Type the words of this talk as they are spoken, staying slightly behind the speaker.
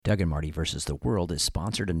Doug and Marty versus the World is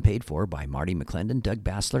sponsored and paid for by Marty McClendon, Doug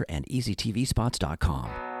Bassler, and EasyTVSpots.com.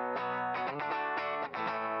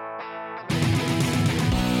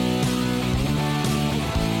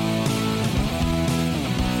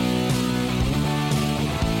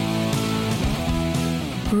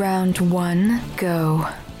 Round one, go.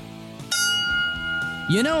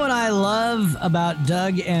 You know what I love about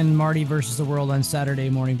Doug and Marty versus the World on Saturday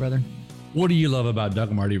morning, brother? What do you love about Doug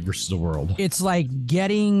and Marty versus the World? It's like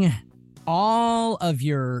getting all of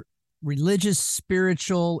your religious,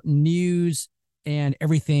 spiritual news and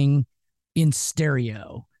everything in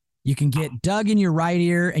stereo. You can get Doug in your right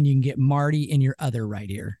ear and you can get Marty in your other right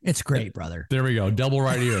ear. It's great, brother. There we go. Double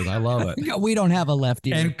right ears. I love it. We don't have a left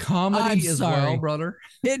ear. And comedy as well, brother.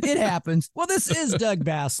 It happens. Well, this is Doug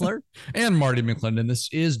Bassler. And Marty McClendon. This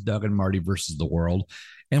is Doug and Marty versus the World.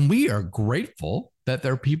 And we are grateful that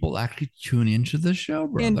there are people actually tune into the show,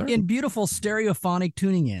 brother. In beautiful stereophonic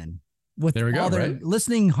tuning in. With there we go, right?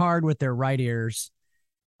 Listening hard with their right ears.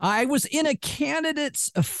 I was in a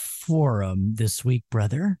candidates forum this week,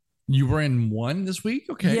 brother. You were in one this week?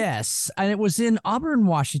 Okay. Yes. And it was in Auburn,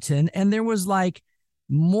 Washington. And there was like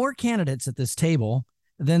more candidates at this table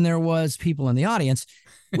than there was people in the audience,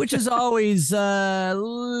 which is always a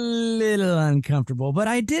little uncomfortable. But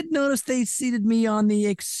I did notice they seated me on the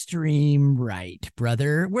extreme right,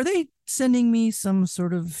 brother. Were they sending me some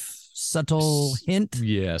sort of subtle hint?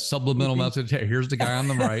 Yeah, subliminal message. Hey, here's the guy on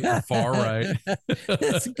the right, the far right.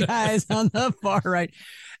 This guy's on the far right.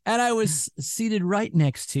 And I was seated right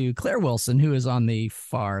next to Claire Wilson, who is on the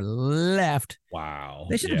far left. Wow.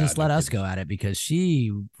 They should have just let us go at it because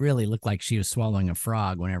she really looked like she was swallowing a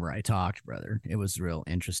frog whenever I talked, brother. It was real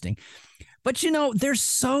interesting. But, you know, there's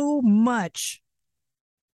so much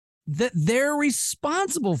that they're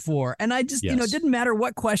responsible for. And I just, it didn't matter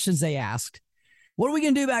what questions they asked. What are we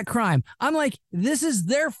going to do about crime? I'm like, this is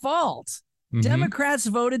their fault. Mm-hmm. Democrats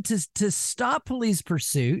voted to stop police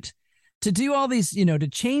pursuit, to do all these, to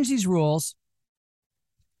change these rules.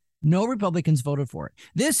 No Republicans voted for it.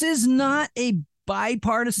 This is not a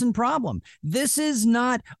bipartisan problem. This is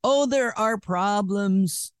not, there are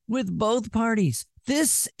problems with both parties.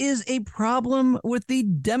 This is a problem with the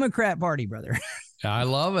Democrat Party, brother. I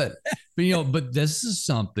love it. But this is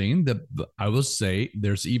something that I will say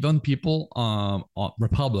there's even people,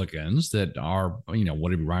 Republicans that are,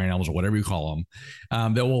 whatever, Ryan Elms or whatever you call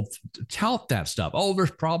them, that will tout that stuff. Oh,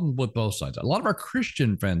 there's problems with both sides. A lot of our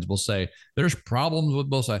Christian friends will say there's problems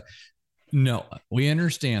with both sides. No, we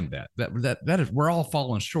understand that is, we're all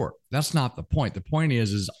falling short. That's not the point. The point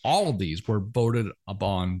is all of these were voted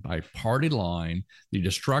upon by party line, the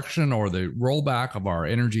destruction or the rollback of our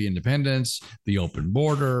energy independence, the open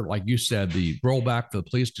border, like you said, the rollback for the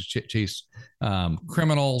police to chase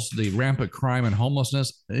criminals, the rampant crime and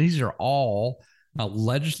homelessness. These are all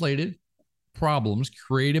legislated problems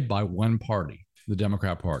created by one party, the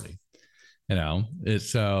Democrat Party.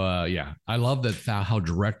 It's I love that how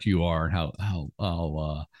direct you are and how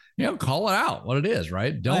call it out what it is,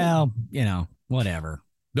 right? Whatever.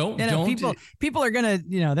 Don't people are gonna,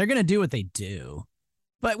 they're gonna do what they do,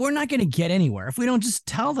 but we're not gonna get anywhere if we don't just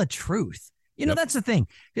tell the truth. That's the thing.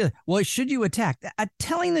 Well, should you attack?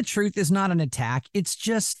 Telling the truth is not an attack. It's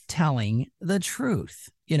just telling the truth.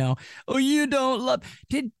 You don't love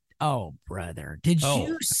Oh, brother, did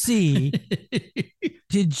you see?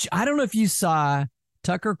 I don't know if you saw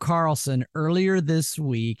Tucker Carlson earlier this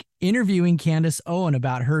week interviewing Candace Owen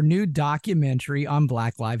about her new documentary on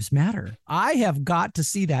Black Lives Matter. I have got to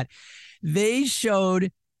see that. They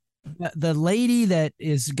showed the lady that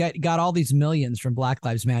is got all these millions from Black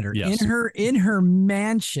Lives Matter in her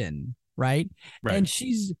mansion, right? And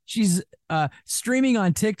she's streaming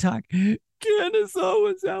on TikTok. Candace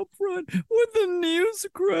Owens out front with the news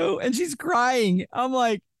crew, and she's crying. I'm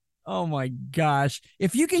like, oh my gosh!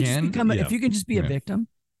 If you can just be a victim,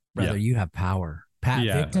 brother, you have power.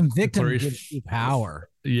 Victim gives you power.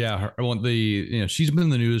 Yeah, she's been in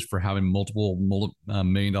the news for having multiple $1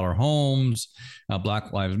 million homes.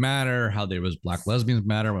 Black Lives Matter, how there was Black Lesbians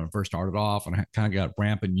Matter when it first started off, and kind of got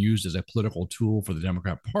rampant used as a political tool for the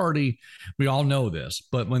Democrat Party. We all know this,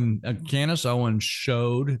 but when Candace Owens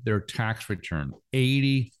showed their tax return,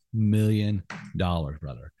 $80 million,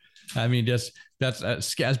 brother. I mean, that's a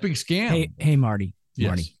big scam. Hey, Marty,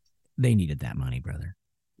 they needed that money, brother.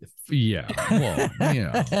 Yeah, well, they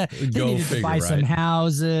needed to buy some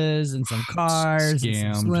houses and some cars,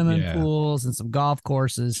 and some swimming pools and some golf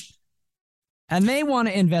courses, and they want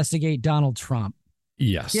to investigate Donald Trump.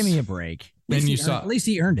 Yes, give me a break. At least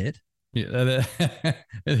he earned it. Yeah,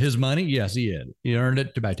 his money. Yes, he did. He earned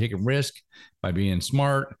it by taking risk, by being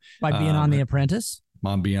smart, by being on The Apprentice.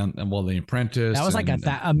 on Beyond, well, The Apprentice. That was like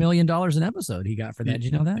 $1 million an episode he got for that. Did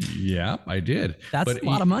you know that? Yeah, I did. That's a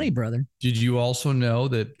lot of money, brother. Did you also know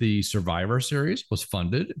that the Survivor series was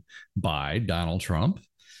funded by Donald Trump?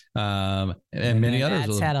 And many others.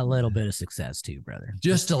 That's had a little bit of success too, brother.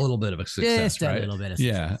 Just a little bit of a success, just a little bit of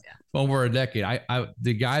success. Yeah. Over a decade.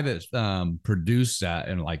 The guy that produced that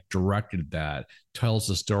and like directed that tells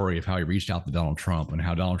the story of how he reached out to Donald Trump and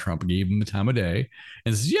how Donald Trump gave him the time of day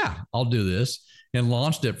and says, yeah, I'll do this, and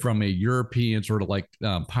launched it from a European sort of like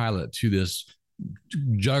pilot to this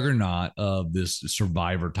juggernaut of this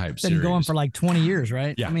Survivor type series. Been going for like 20 years,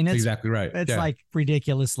 right? Yeah, I mean, it's exactly right. It's like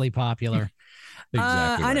ridiculously popular.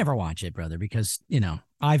 Exactly. I never watch it, brother, because,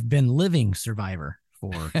 I've been living Survivor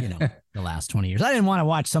for, the last 20 years. I didn't want to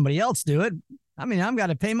watch somebody else do it. I mean, I've got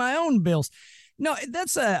to pay my own bills. No,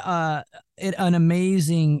 that's an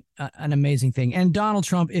amazing thing. And Donald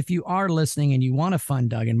Trump, if you are listening and you want to fund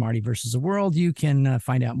Doug and Marty versus the world, you can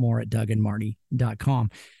find out more at dougandmarty.com.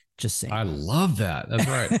 Just saying. I love that. That's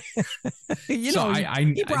right. He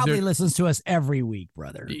probably listens to us every week,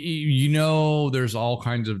 brother. There's all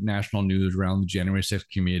kinds of national news around the January 6th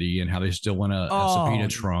committee and how they still want to subpoena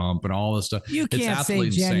Trump and all this stuff. You can't say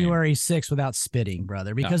January 6th without spitting,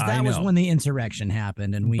 brother, because that was when the insurrection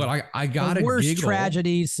happened. And I got the worst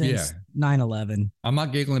tragedy since 9/11. I'm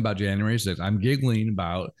not giggling about January 6th. I'm giggling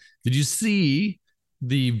about, did you see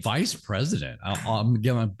the vice president? I'm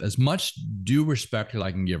giving as much due respect as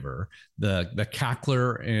I can give her. The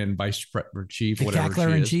cackler and vice chief, the whatever cackler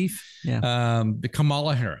she and is. chief, the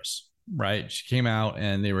Kamala Harris, right? She came out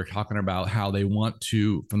and they were talking about how they want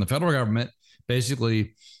to, from the federal government,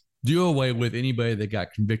 basically do away with anybody that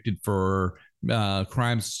got convicted for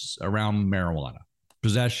crimes around marijuana,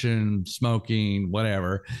 possession, smoking,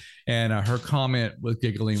 whatever. And her comment with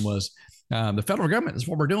giggling was, the federal government, is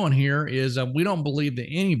what we're doing here is we don't believe that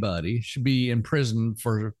anybody should be in prison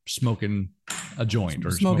for smoking a joint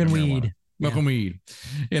or smoking weed. Smoking weed,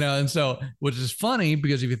 and so, which is funny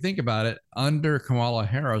because if you think about it, under Kamala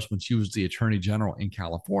Harris, when she was the attorney general in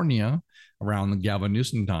California around the Gavin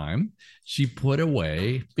Newsom time, she put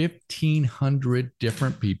away 1,500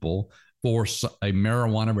 different people for a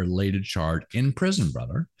marijuana related charge in prison,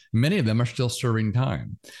 brother. Many of them are still serving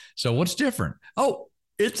time. So what's different? Oh,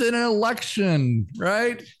 it's an election,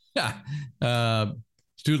 right? Yeah.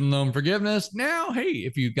 Student loan forgiveness. Now, hey,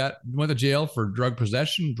 if you went to jail for drug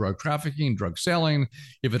possession, drug trafficking, drug selling,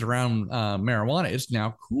 if it's around marijuana, it's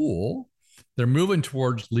now cool. They're moving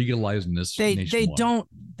towards legalizing this. They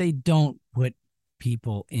don't put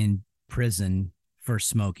people in prison for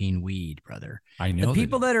smoking weed, brother. I know the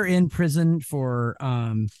people that are in prison for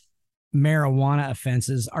marijuana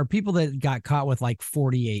offenses are people that got caught with like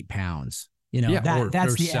 48 pounds.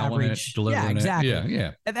 That's the average. Exactly.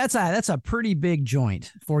 Yeah. That's a pretty big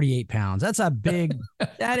joint, 48 pounds. That's a big,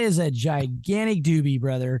 that is a gigantic doobie,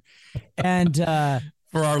 brother. And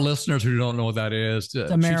for our listeners who don't know what that is,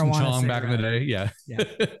 it's a marijuana Chong back in the day. Yeah.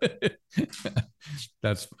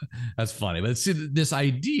 That's funny. But see, this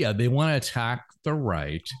idea, they want to attack the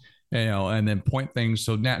right, and then point things.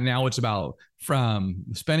 So now it's about from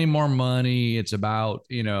spending more money. It's about,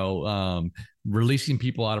 releasing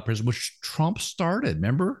people out of prison, which Trump started,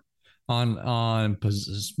 remember, on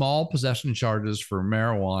small possession charges for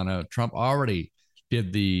marijuana. Trump already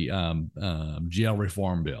did the jail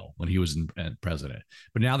reform bill when he was president,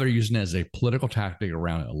 but now they're using it as a political tactic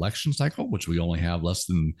around an election cycle, which we only have less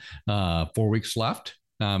than 4 weeks left,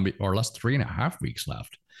 or less than 3.5 weeks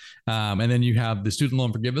left. And then you have the student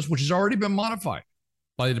loan forgiveness, which has already been modified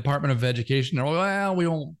by the Department of Education. They're like, well, we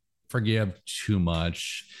won't forgive too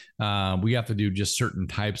much. We have to do just certain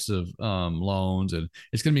types of loans, and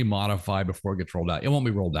it's going to be modified before it gets rolled out. It won't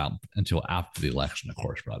be rolled out until after the election, of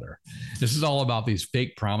course, brother. This is all about these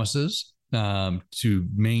fake promises to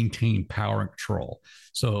maintain power and control.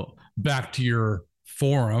 So back to your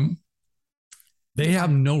forum, they have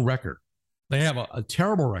no record. They have a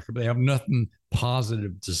terrible record, but they have nothing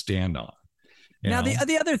positive to stand on. Now,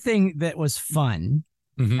 the other thing that was fun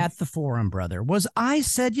at the forum, brother, was I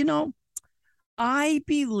said, I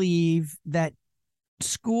believe that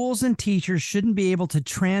schools and teachers shouldn't be able to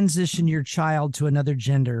transition your child to another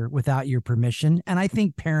gender without your permission. And I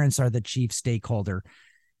think parents are the chief stakeholder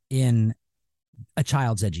in a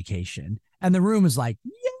child's education. And the room is like,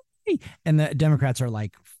 yay! And the Democrats are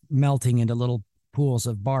like melting into little pools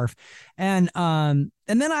of barf. And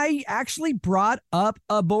then I actually brought up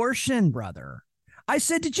abortion, brother. I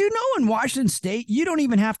said, did you know in Washington State, you don't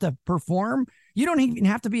even have to perform. You don't even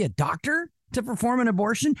have to be a doctor to perform an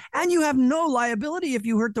abortion. And you have no liability if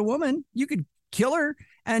you hurt the woman. You could kill her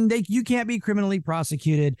and you can't be criminally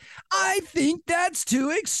prosecuted. I think that's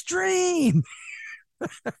too extreme.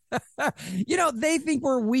 They think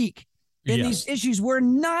we're weak in these issues. We're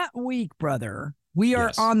not weak, brother. We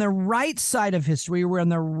are on the right side of history. We're on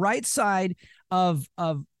the right side of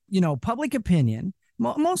public opinion.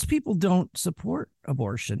 Most people don't support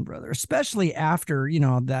abortion, brother, especially after,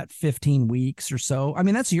 that 15 weeks or so. I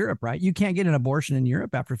mean, that's Europe, right? You can't get an abortion in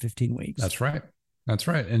Europe after 15 weeks. That's right. That's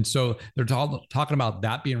right. And so they're talking about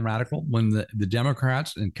that being radical when the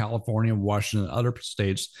Democrats in California, Washington, other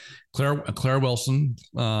states, Claire Wilson,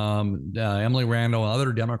 Emily Randall, and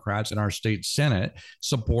other Democrats in our state Senate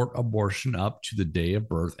support abortion up to the day of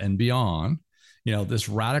birth and beyond. This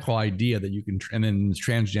radical idea that you can, and then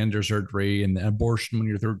transgender surgery and abortion when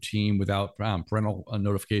you're 13 without parental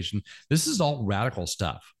notification. This is all radical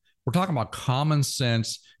stuff. We're talking about common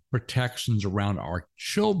sense protections around our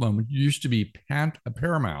children, which used to be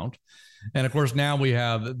paramount. And of course, now we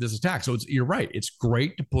have this attack. So you're right. It's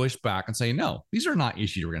great to push back and say, no, these are not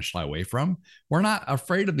issues we're going to shy away from. We're not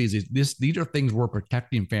afraid of these. These are things we're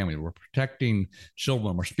protecting families. We're protecting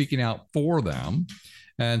children. We're speaking out for them.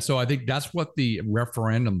 And so I think that's what the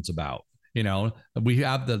referendum's about. We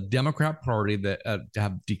have the Democrat Party that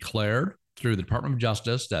have declared through the Department of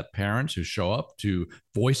Justice that parents who show up to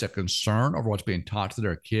voice a concern over what's being taught to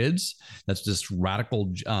their kids, that's just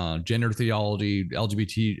radical gender theology,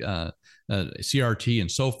 LGBT, CRT, and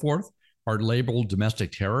so forth, are labeled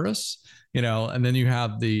domestic terrorists. And then you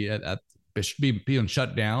have it should be being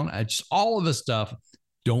shut down. It's all of this stuff.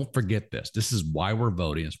 Don't forget this. This is why we're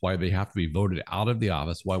voting. It's why they have to be voted out of the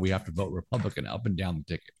office, why we have to vote Republican up and down the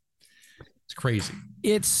ticket. It's crazy.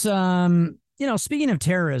 It's, speaking of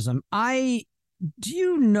terrorism, do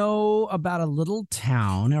you know about a little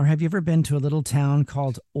town, or have you ever been to a little town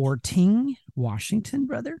called Orting, Washington,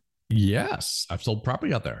 brother? Yes, I've sold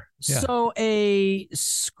property out there. Yeah. So a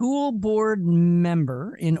school board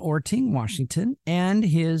member in Orting, Washington, and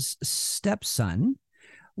his stepson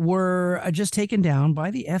were just taken down by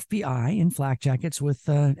the FBI in flak jackets with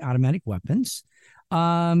automatic weapons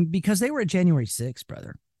because they were at January 6th,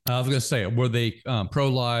 brother. I was going to say, were they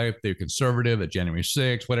pro-life? They're conservative at January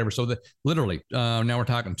 6th, whatever. So literally, now we're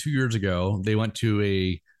talking 2 years ago, they went to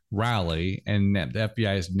a rally, and the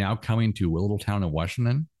FBI is now coming to a little town in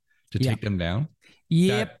Washington to take them down.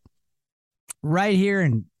 Yep. Right here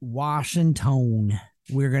in Washington,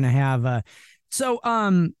 we're going to have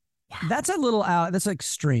that's a little out. That's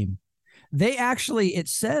extreme. It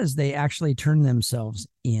says they actually turned themselves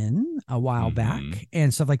in a while back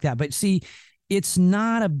and stuff like that. But see, it's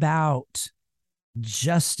not about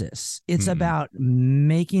justice. It's about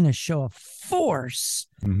making a show of force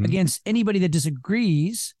against anybody that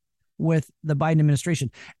disagrees with the Biden administration.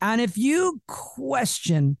 And if you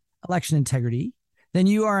question election integrity, then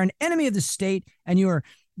you are an enemy of the state, and you're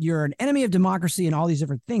an enemy of democracy and all these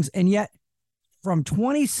different things. And yet from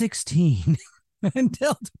 2016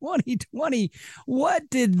 until 2020, what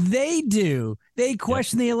did they do? They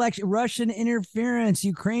questioned the election, Russian interference,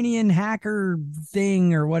 Ukrainian hacker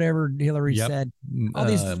thing, or whatever Hillary said. All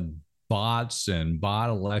these bots and bot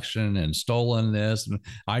election and stolen this. And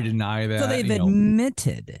I deny that. So they've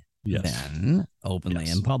admitted then openly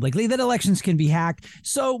and publicly that elections can be hacked.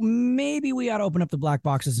 So maybe we ought to open up the black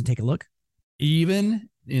boxes and take a look. Even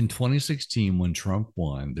in 2016, when Trump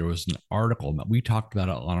won, there was an article that we talked about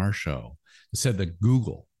it on our show. It said that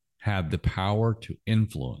Google had the power to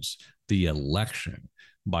influence the election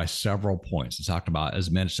by several points. It talked about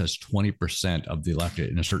as much as 20% of the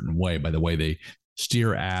electorate in a certain way by the way they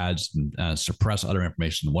steer ads and suppress other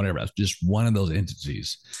information, whatever. That's just one of those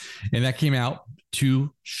entities. And that came out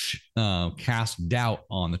to cast doubt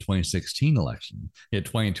on the 2016 election. In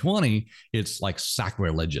 2020, it's like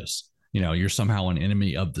sacrilegious. You're somehow an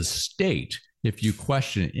enemy of the state if you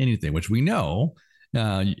question anything, which we know.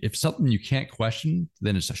 If something you can't question,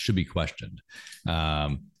 then it should be questioned.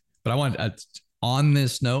 But I want on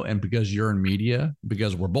this note, and because you're in media,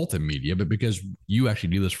 because we're both in media, but because you actually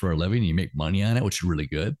do this for a living, you make money on it, which is really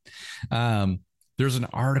good. There's an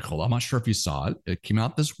article. I'm not sure if you saw it. It came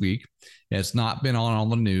out this week. It's not been on all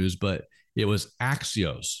the news, but it was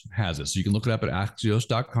Axios has it. So you can look it up at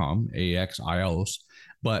axios.com, AXIOS.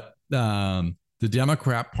 But the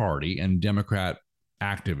Democrat Party and Democrat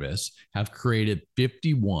activists have created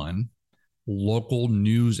 51 local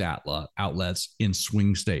news outlets in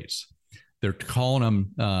swing states. They're calling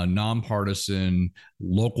them nonpartisan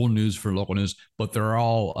local news for local news, but they're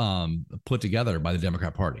all put together by the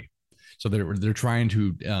Democrat Party. So they're trying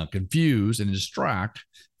to confuse and distract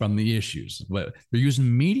from the issues. But they're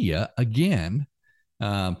using media, again,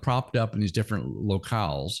 propped up in these different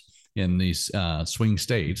locales in these swing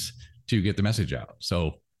states to get the message out.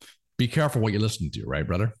 So be careful what you listen to, right,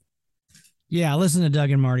 brother? Yeah, listen to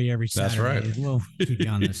Doug and Marty every That's Saturday. right. We'll keep you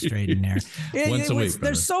on the straight and narrow. Once a week, brother.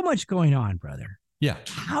 There's so much going on, brother. Yeah.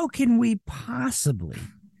 How can we possibly,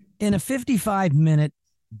 in a 55-minute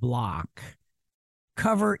block,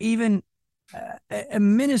 cover even a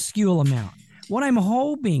minuscule amount? What I'm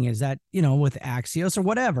hoping is that, with Axios or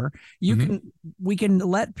whatever, we can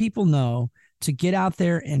let people know to get out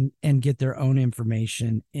there and get their own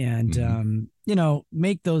information and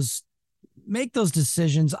make those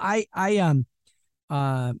decisions. I am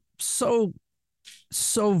so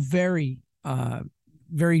very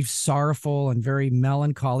very sorrowful and very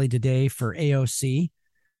melancholy today for AOC.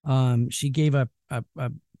 She gave a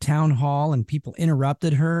town hall and people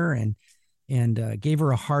interrupted her and gave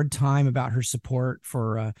her a hard time about her support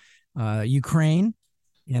for Ukraine.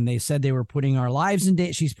 And they said they were putting our lives in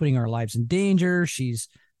danger. She's putting our lives in danger. She's,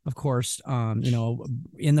 of course,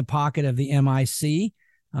 in the pocket of the MIC,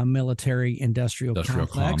 military industrial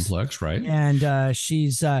complex, right? And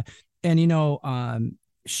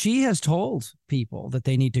she has told people that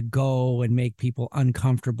they need to go and make people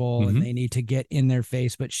uncomfortable and they need to get in their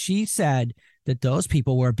face. But she said that those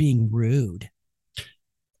people were being rude.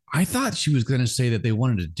 I thought she was going to say that they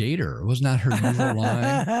wanted to date her. Wasn't that her usual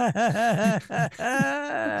line?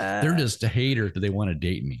 They're just a hater that they want to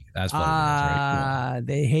date me. That's what it is, right? Cool.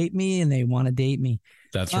 They hate me and they want to date me.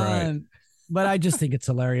 That's right. But I just think it's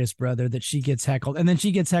hilarious, brother, that she gets heckled. And then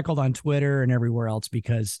she gets heckled on Twitter and everywhere else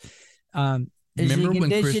because remember she can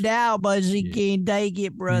dish it out, but she can't take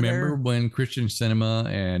it, brother. Remember when Christian Sinema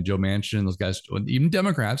and Joe Manchin, those guys, even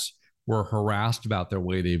Democrats, were harassed about their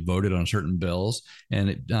way they voted on certain bills,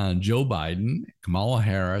 and Joe Biden, Kamala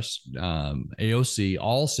Harris, AOC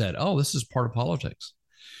all said, "Oh, this is part of politics."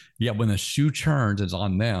 Yet when the shoe turns, it's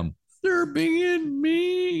on them. They're being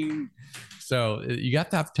mean. So you got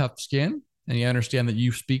to have tough skin, and you understand that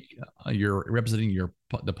you speak, you're representing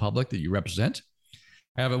the public that you represent.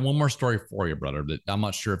 I have one more story for you, brother, that I'm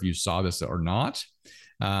not sure if you saw this or not.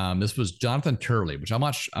 This was Jonathan Turley, which I'm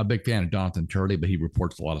not a big fan of Jonathan Turley, but he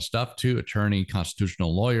reports a lot of stuff too. Attorney,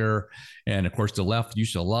 constitutional lawyer. And of course, the left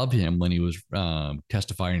used to love him when he was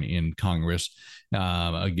testifying in Congress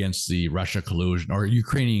against the Russia collusion or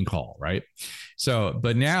Ukrainian call, right? So,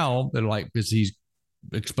 but now they're like, because he's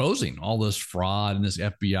exposing all this fraud and this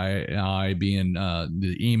FBI being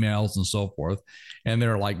the emails and so forth. And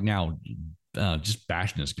they're like now just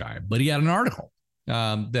bashing this guy. But he had an article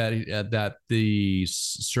that the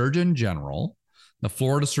Surgeon General, the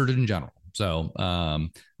Florida Surgeon General, so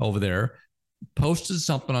over there, posted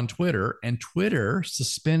something on Twitter, and Twitter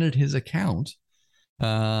suspended his account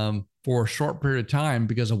for a short period of time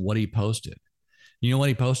because of what he posted. You know what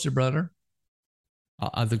he posted, brother?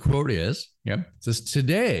 The quote is, it says,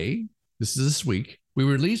 "Today, this is this week, we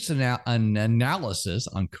released an analysis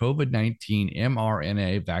on COVID-19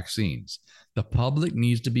 mRNA vaccines the public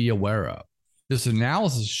needs to be aware of. This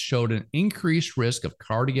analysis showed an increased risk of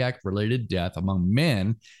cardiac-related death among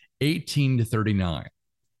men 18 to 39.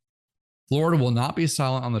 Florida will not be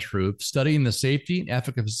silent on the truth. Studying the safety and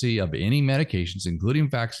efficacy of any medications, including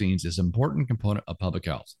vaccines, is an important component of public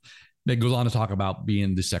health." It goes on to talk about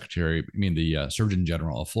being the Surgeon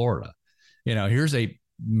General of Florida. Here's a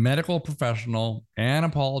medical professional and a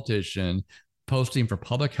politician posting for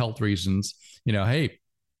public health reasons, hey,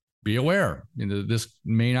 be aware, this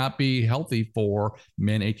may not be healthy for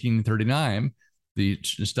men 18 to 39. The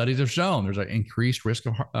studies have shown there's an increased risk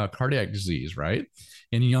of cardiac disease, right?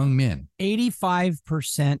 In young men.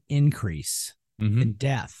 85% increase in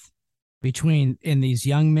death in these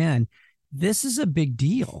young men. This is a big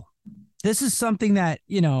deal. This is something that,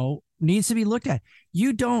 needs to be looked at.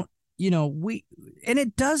 You don't,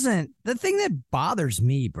 it doesn't, the thing that bothers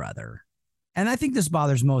me, brother, and I think this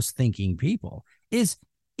bothers most thinking people, is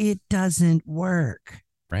it doesn't work.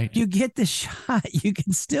 Right. You get the shot. You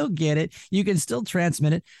can still get it. You can still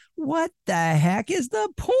transmit it. What the heck is the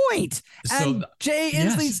point? And Jay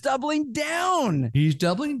Inslee's doubling down. He's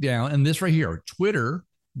doubling down. And this right here, Twitter,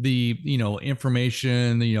 the,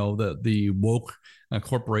 information, the woke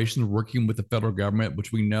corporations working with the federal government,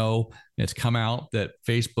 which we know it's come out that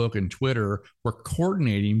Facebook and Twitter were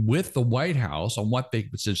coordinating with the White House on what they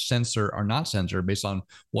should censor or not censor based on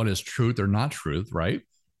what is truth or not truth, right?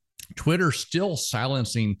 Twitter still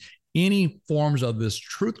silencing any forms of this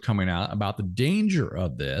truth coming out about the danger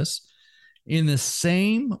of this. In the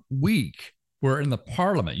same week, we're in the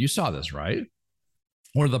parliament. You saw this, right?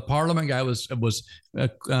 Where the parliament guy was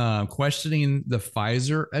questioning the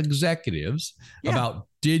Pfizer executives about,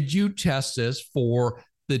 did you test this for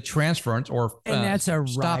the transference or and that's a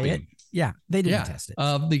stopping? Riot. Yeah, they didn't test it.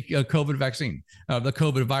 Of the COVID vaccine, the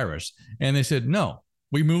COVID virus. And they said, no,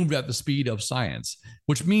 We moved at the speed of science,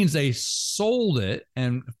 which means they sold it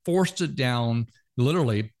and forced it down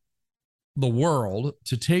literally the world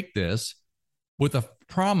to take this with a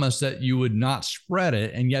promise that you would not spread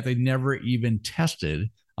it. And yet they never even tested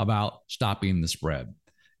about stopping the spread.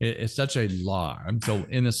 It's such a lie. And so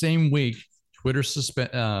in the same week, Twitter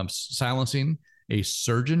silencing a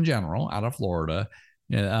surgeon general out of Florida,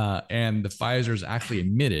 and the Pfizer's actually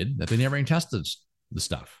admitted that they never even tested the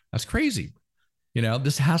stuff. That's crazy.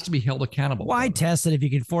 This has to be held accountable. Why test it if you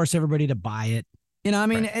can force everybody to buy it? I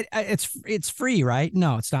mean, right. It's free, right?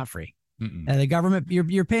 No, it's not free. The government,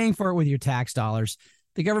 you're paying for it with your tax dollars.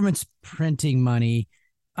 The government's printing money.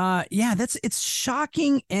 It's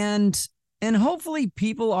shocking, and hopefully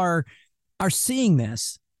people are seeing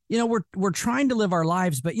this. We're trying to live our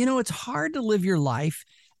lives, but it's hard to live your life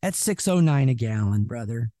at $6.09 a gallon,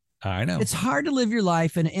 brother. I know. It's hard to live your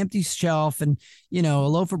life in an empty shelf, and a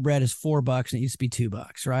loaf of bread is $4 and it used to be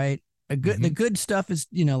 $2, right? The good stuff is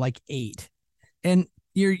like $8. And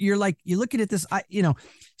you're like, you're looking at this,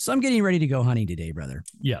 so I'm getting ready to go hunting today, brother.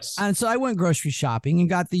 Yes. And so I went grocery shopping and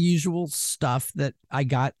got the usual stuff that I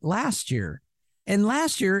got last year. And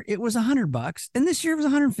last year it was $100 and this year it was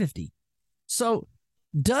 $150. So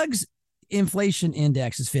Doug's inflation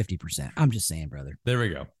index is 50%. I'm just saying, brother. There we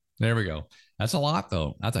go. That's a lot,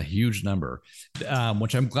 though. That's a huge number,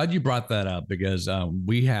 which I'm glad you brought that up, because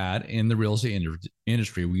we had in the real estate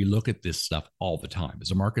industry, we look at this stuff all the time. As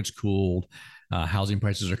the market's cooled, housing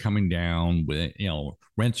prices are coming down,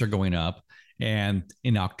 rents are going up. And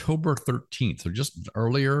in October 13th, so just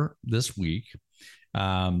earlier this week,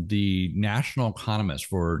 the national economist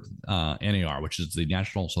for NAR, which is the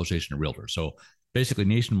National Association of Realtors. So basically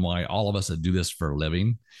nationwide, all of us that do this for a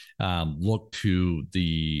living, look to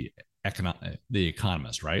the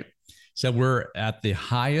economist, right? So we're at the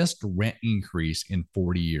highest rent increase in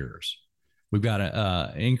 40 years. We've got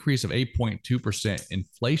an increase of 8.2%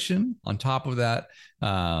 inflation. On top of that,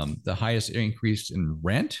 the highest increase in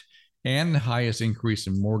rent and the highest increase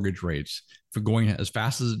in mortgage rates for going as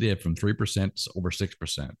fast as it did from 3% to over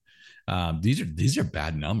 6%. These are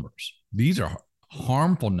bad numbers. These are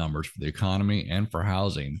harmful numbers for the economy and for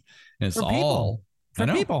housing. And it's all for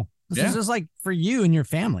people. This is just like for you and your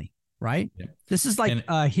family, right? Yeah. This is like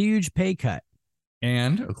a huge pay cut.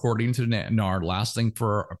 And according to NAR, last thing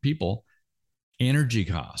for people, energy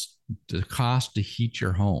cost, the cost to heat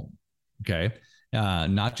your home. Okay.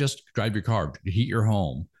 Not just drive your car, to heat your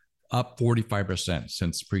home, up 45%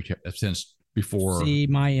 since before. See,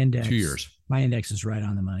 my index 2 years. My index is right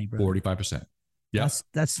on the money, bro. 45%. Yeah.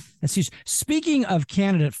 That's huge. Speaking of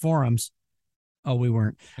candidate forums. Oh, we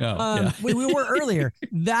weren't. We were earlier.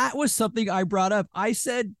 That was something I brought up. I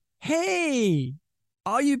said, hey,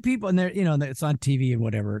 all you people, and there, it's on TV and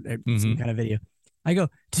whatever, some kind of video. I go,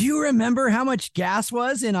 do you remember how much gas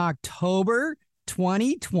was in October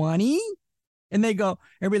 2020? And they go,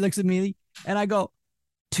 everybody looks at me, and I go,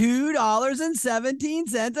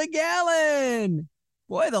 $2.17 a gallon.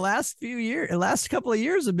 Boy, the last couple of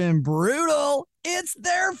years have been brutal. It's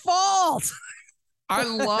their fault. I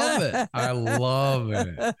love it. I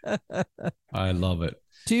love it.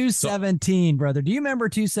 217, brother. Do you remember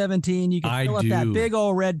 217? You could fill up that big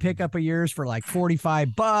old red pickup of yours for like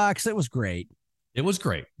 $45. It was great. It was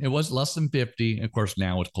great. It was less than 50. Of course,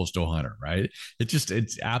 now it's close to 100, right?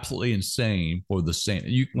 It's absolutely insane for the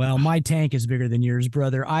same. Well, my tank is bigger than yours,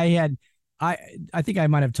 brother. I think I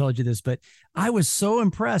might have told you this, but I was so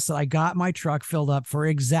impressed that I got my truck filled up for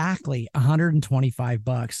exactly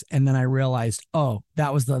 $125. And then I realized,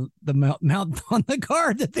 that was the amount on the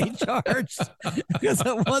card that they charged because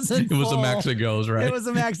it wasn't It was a max that goes, right? It was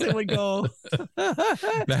a max that would go.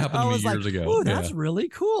 That happened to me years ago. Oh, that's really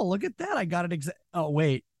cool. Look at that. I got it. Oh,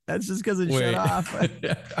 wait. That's just because it shut off.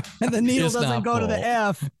 And the needle doesn't go to the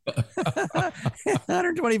F.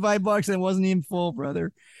 $125 and it wasn't even full,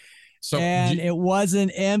 brother. And it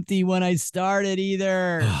wasn't empty when I started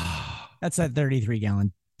either. That's a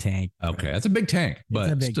 33-gallon tank. Okay, that's a big tank,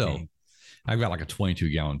 but still, tank. I've got like a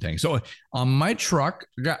 22-gallon tank. So on my truck,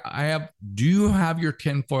 do you have your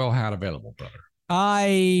tinfoil hat available, brother?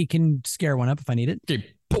 I can scare one up if I need it. Okay,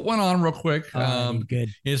 put one on real quick. Good.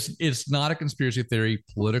 It's not a conspiracy theory.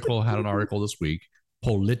 Political had an article this week.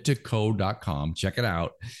 Politico.com. Check it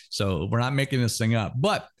out. So we're not making this thing up,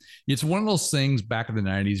 but it's one of those things back in the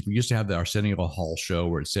 90s. We used to have the Arsenio Hall show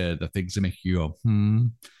where it said the things that make you go,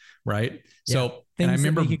 right? Yeah. So, and I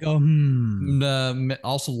remember you go,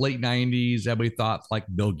 also late 90s, everybody thought like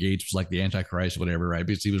Bill Gates was like the Antichrist or whatever, right?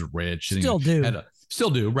 Because he was rich. And Still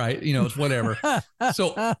do, right? It's whatever.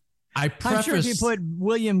 So I'm sure if you put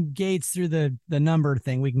William Gates through the number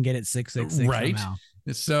thing, we can get it 666 right somehow.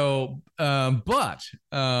 So but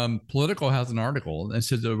Politico has an article that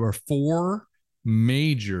says there were 4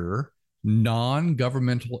 major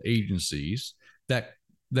non-governmental agencies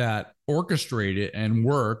that orchestrated and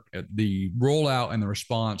worked at the rollout and the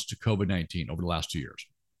response to COVID-19 over the last 2 years.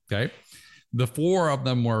 Okay. The 4 of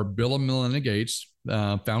them were Bill and Melinda Gates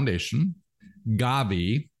Foundation,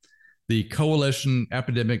 Gavi, the Coalition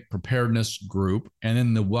Epidemic Preparedness Group, and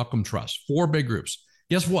then the Wellcome Trust. 4 big groups.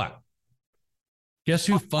 Guess what? Guess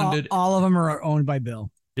who funded? All of them are owned by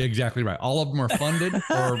Bill. Exactly right. All of them are funded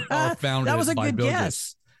or are founded that was a by good Bill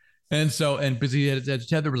guess. Gates. And because he had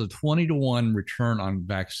said there was a 20-to-1 return on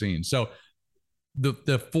vaccines. So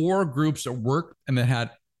the 4 groups that worked and that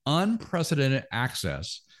had unprecedented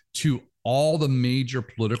access to all the major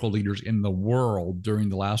political leaders in the world during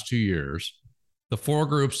the last 2 years, the 4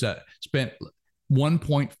 groups that spent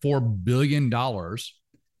 $1.4 billion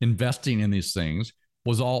investing in these things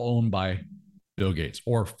was all owned by Bill Gates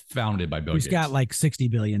or founded by Bill Gates. He's got like $60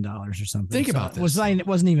 billion or something. Think about this. It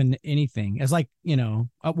wasn't even anything. It's like,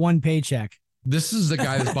 one paycheck. This is the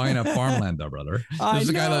guy that's buying up farmland, though, brother. This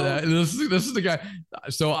is the guy.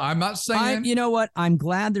 So I'm not saying. You know what? I'm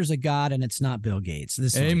glad there's a God, and it's not Bill Gates.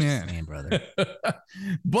 This is Amen, saying, brother.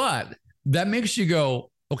 But that makes you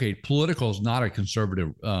go, okay, Politico is not a conservative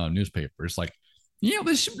newspaper. It's like,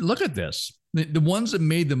 they should look at this. The ones that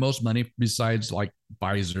made the most money, besides like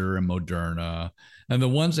Pfizer and Moderna, and the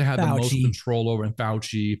ones that had the most control over, and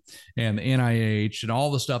Fauci and the NIH and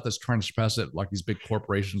all the stuff that's trying to suppress it, like these big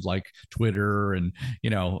corporations like Twitter and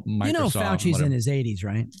Microsoft. Fauci's in his 80s,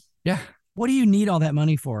 right? Yeah. What do you need all that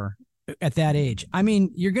money for at that age? I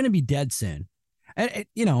mean, you're going to be dead soon.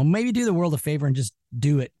 Maybe do the world a favor and just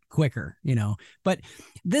do it quicker. But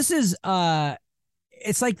this is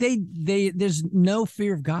it's like there's no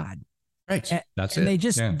fear of God. Right. That's and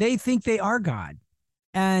it. They think they are God.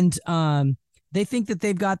 And they think that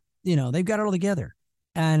they've got it all together.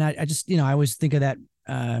 And I just, I always think of that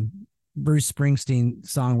Bruce Springsteen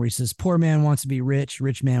song where he says, poor man wants to be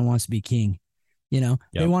rich man wants to be king. They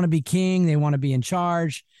want to be king. They want to be in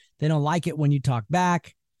charge. They don't like it when you talk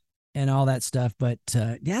back and all that stuff. But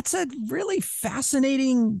that's a really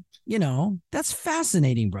fascinating, that's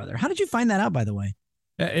fascinating, brother. How did you find that out, by the way?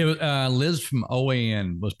 It was Liz from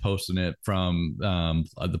OAN was posting it from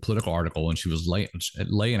the Political article, and she was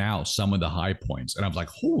laying out some of the high points. And I was like,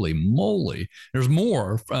 holy moly, there's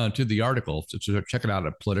more to the article. So check it out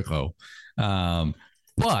at Politico.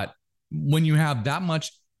 But when you have that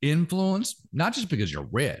much influence, not just because you're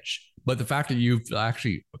rich, but the fact that you've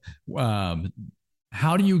actually,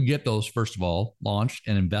 how do you get those, first of all, launched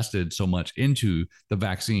and invested so much into the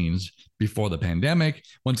vaccines before the pandemic?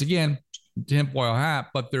 Once again, tinfoil hat,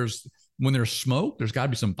 but when there's smoke, there's got to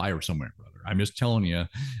be some fire somewhere, brother. I'm just telling you,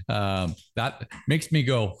 that makes me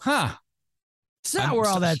go, huh? It's not where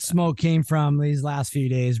all that smoke came from these last few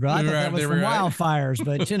days, bro. I thought that was from wildfires,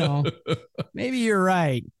 but maybe you're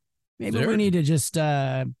right. Maybe we need to just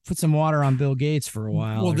put some water on Bill Gates for a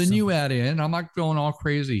while. Well, then you add in, I'm not going all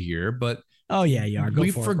crazy here, but oh yeah, you are.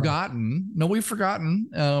 We've forgotten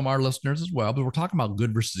our listeners as well, but we're talking about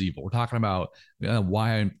good versus evil. We're talking about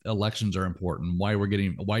why elections are important, why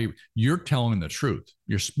you're telling the truth.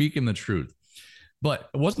 You're speaking the truth. But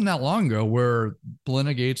it wasn't that long ago where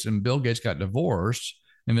Melinda Gates and Bill Gates got divorced,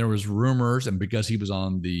 and there was rumors, and because he was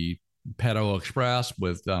on the Pedo Express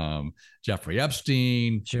with Jeffrey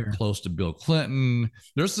Epstein, close to Bill Clinton,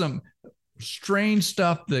 there's some strange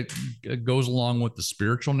stuff that goes along with the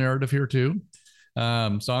spiritual narrative here too. So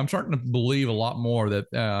I'm starting to believe a lot more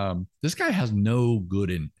that this guy has no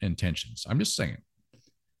good intentions. I'm just saying.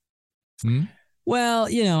 Well,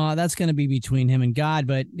 that's going to be between him and God,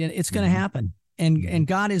 but it's going to happen. And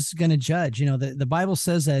God is going to judge. The Bible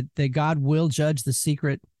says that God will judge the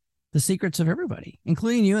secrets of everybody,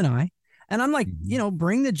 including you and I. And I'm like,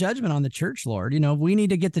 bring the judgment on the church, Lord. We need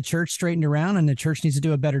to get the church straightened around, and the church needs to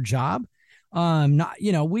do a better job.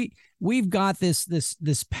 We've got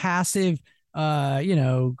this passive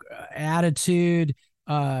attitude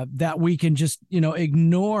that we can just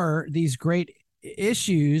ignore these great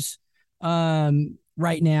issues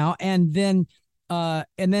right now, and then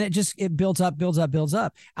it builds up.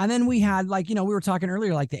 And then we had, like, we were talking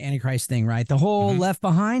earlier, like the Antichrist thing, right? The whole Left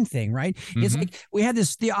Behind thing, right? It's like we had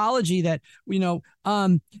this theology that, the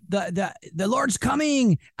Lord's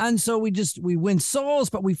coming. And so we win souls,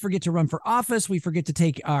 but we forget to run for office. We forget to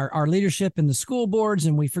take our leadership in the school boards,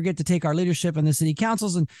 and we forget to take our leadership in the city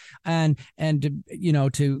councils and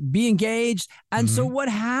to be engaged. And so what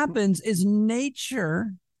happens is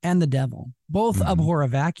nature and the devil both abhor a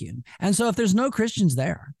vacuum. And so if there's no Christians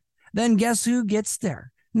there, then guess who gets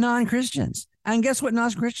there? Non-Christians. And guess what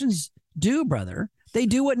non-Christians do, brother? They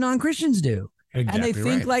do what non-Christians do. Exactly and they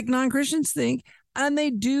think right. like non-Christians think, and they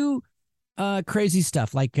do crazy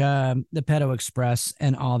stuff like the Pedo Express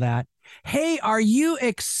and all that. Hey, are you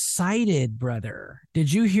excited, brother?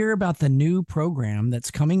 Did you hear about the new program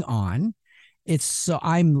that's coming on?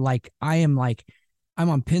 I'm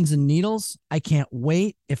on pins and needles. I can't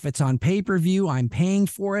wait. If it's on pay-per-view, I'm paying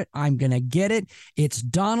for it. I'm going to get it. It's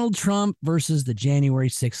Donald Trump versus the January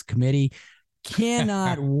 6th committee.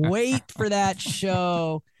 Cannot wait for that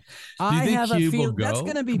show. I have a feeling that's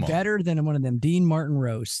going to be better than one of them Dean Martin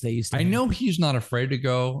roasts they used to. I know he's not afraid to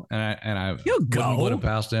go, and I would have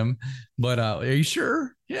passed him. But are you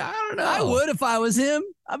sure? Yeah, I don't know. I would if I was him.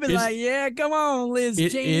 I'd be like, yeah, come on, Liz.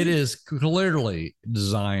 It is clearly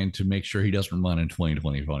designed to make sure he doesn't run in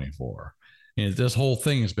 2024. And this whole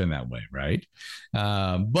thing has been that way, right?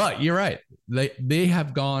 But you're right. They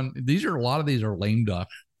have gone. A lot of these are lame duck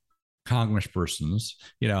congresspersons,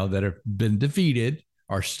 that have been defeated,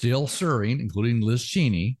 are still serving, including Liz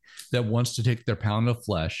Cheney, that wants to take their pound of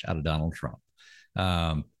flesh out of Donald Trump.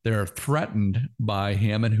 They're threatened by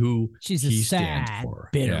him and who she's he a stands sad, for.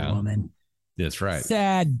 bitter woman. That's right.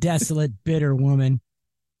 Sad, desolate, bitter woman.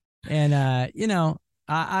 And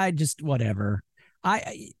I just whatever.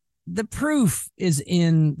 The proof is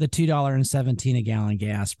in the $2.17 a gallon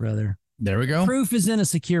gas, brother. There we go. Proof is in a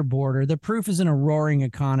secure border. The proof is in a roaring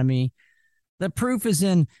economy. The proof is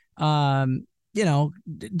in don't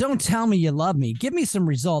tell me you love me. Give me some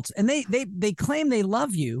results. And they claim they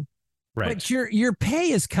love you, right? But your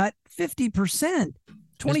pay is cut 50%,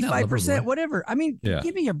 25%, whatever. I mean,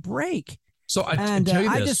 give me a break. So I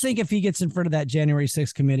just think if he gets in front of that January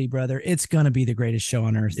 6th committee, brother, it's going to be the greatest show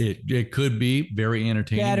on earth. It could be very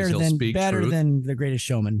entertaining. Better than The Greatest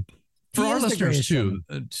Showman. For our listeners too,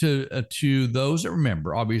 to those that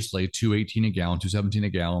remember, obviously $2.18 a gallon, $2.17 a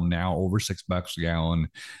gallon, now over $6 a gallon,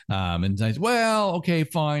 and say, well, okay,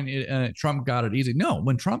 fine. Trump got it easy. No,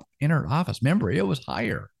 when Trump entered office, remember it was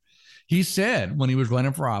higher. He said when he was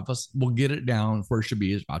running for office, we'll get it down where it should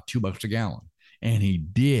be, is about $2 a gallon, and he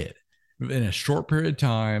did. In a short period of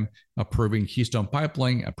time, approving Keystone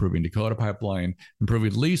Pipeline, approving Dakota Pipeline,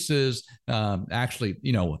 improving leases, exercising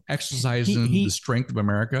the strength of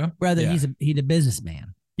America. Brother, he's a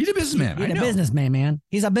businessman. He's a businessman. He's a businessman, man.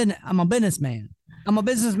 I'm a businessman. I'm a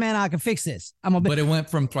businessman. I can fix this. But it went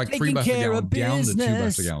from like $3 a gallon down to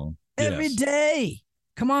 $2 a gallon every day.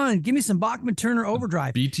 Come on, give me some Bachman Turner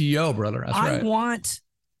overdrive. BTO, brother. That's right. I want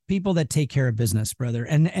people that take care of business, brother,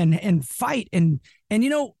 and fight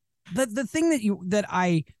the thing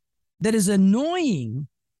that is annoying,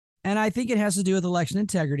 and I think it has to do with election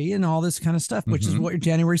integrity and all this kind of stuff, which is what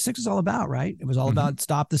January 6th is all about, right? It was all about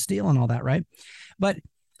stop the steal and all that, right? But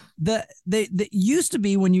the used to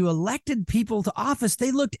be when you elected people to office,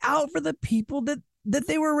 they looked out for the people that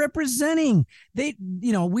they were representing.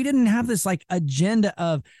 We didn't have this like agenda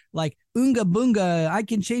of like Oonga Boonga, I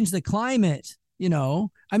can change the climate.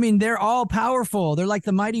 They're all powerful. They're like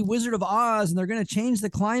the mighty Wizard of Oz, and they're going to change the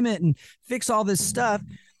climate and fix all this stuff.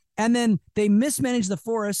 And then they mismanage the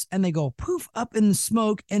forests and they go poof up in the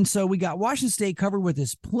smoke. And so we got Washington State covered with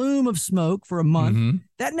this plume of smoke for a month.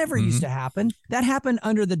 That never used to happen. That happened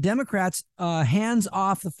under the Democrats' hands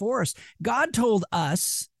off the forest. God told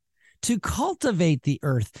us to cultivate the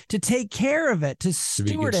earth, to take care of it, to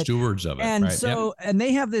steward it. Stewards of it. And right? so, and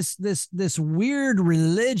they have this weird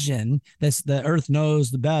religion that's the earth knows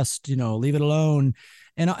the best, leave it alone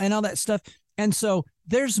and all that stuff. And so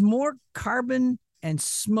there's more carbon and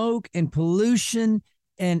smoke and pollution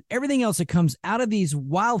and everything else that comes out of these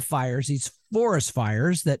wildfires, these forest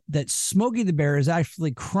fires that Smokey the Bear is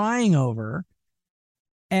actually crying over.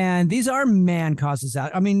 And these are man causes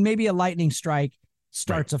out. Maybe a lightning strike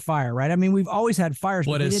starts a fire, right? We've always had fires,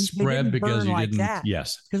 but it spread because you didn't.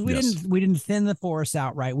 Yes, because we didn't thin the forest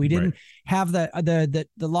out right. We didn't have the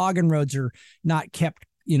logging roads are not kept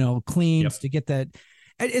clean to get that.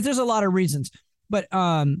 There's a lot of reasons, but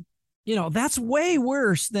that's way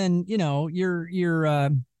worse than your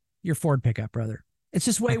Ford pickup, brother. It's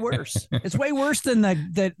just way worse. It's way worse than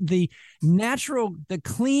the natural, the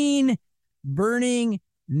clean burning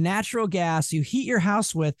natural gas you heat your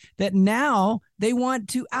house with that now they want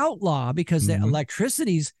to outlaw because the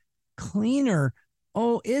electricity's cleaner.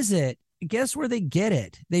 Oh, is it? Guess where they get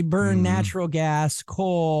it? They burn natural gas,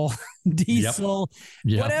 coal, diesel,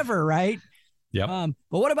 whatever, right? Yep.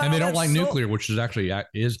 But what about? And they don't like nuclear, which is actually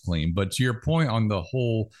is clean. But to your point on the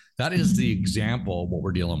whole, that is the example of what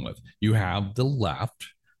we're dealing with. You have the left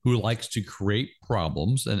who likes to create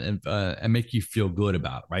problems and make you feel good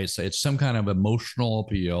about it, right? So it's some kind of emotional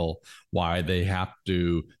appeal why they have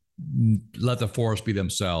to let the forest be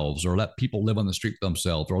themselves, or let people live on the street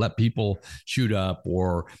themselves, or let people shoot up,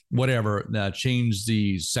 or whatever, change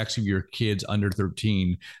the sex of your kids under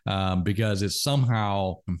 13 because it's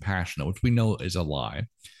somehow compassionate, which we know is a lie.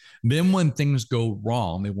 Then when things go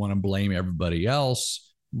wrong, they want to blame everybody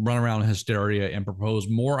else, run around in hysteria, and propose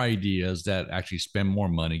more ideas that actually spend more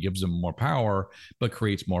money, gives them more power, but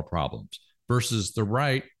creates more problems. Versus the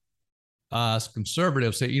right, us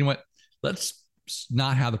conservatives say, you know what, let's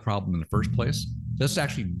not have the problem in the first place. Let's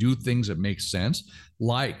actually do things that make sense,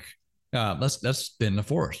 like let's thin the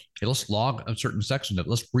forest. Okay, let's log a certain section of it.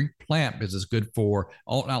 Let's replant because it's good for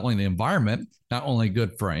not only the environment, not only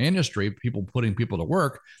good for our industry, people putting people to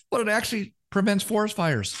work, but it actually prevents forest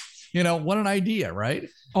fires. What an idea, right?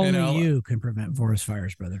 Only you can prevent forest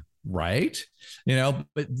fires, brother. Right. But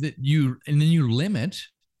then you limit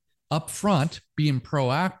up front being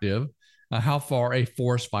proactive how far a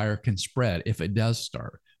forest fire can spread if it does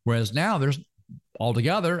start. Whereas now there's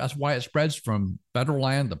altogether, that's why it spreads from federal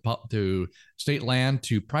land to state land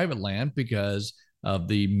to private land, because of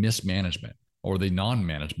the mismanagement or the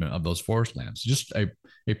non-management of those forest lands. Just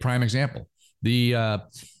a prime example. The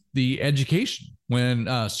education,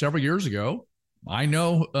 when several years ago, I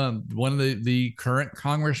know one of the current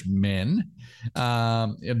congressmen,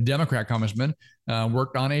 Democrat congressman,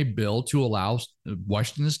 worked on a bill to allow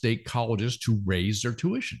Washington state colleges to raise their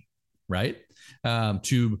tuition, right?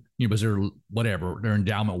 Because their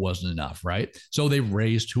endowment wasn't enough, right? So they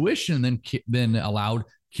raised tuition and then allowed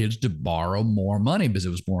kids to borrow more money because it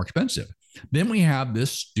was more expensive. Then we have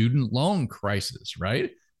this student loan crisis, right?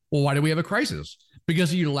 Well, why do we have a crisis?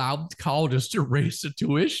 Because you allowed colleges to raise the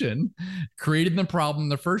tuition, created the problem in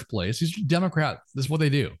the first place. These Democrats, this is what they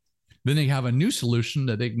do. Then they have a new solution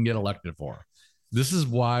that they can get elected for. This is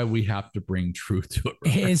why we have to bring truth to it.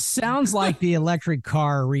 Brother. It sounds like the electric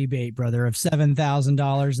car rebate, brother, of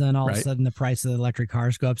 $7,000. Then all of a sudden the price of the electric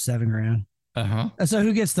cars go up $7,000. So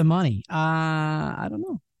who gets the money? I don't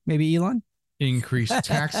know. Maybe Elon? Increased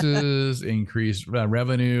taxes, increased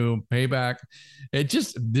revenue, payback.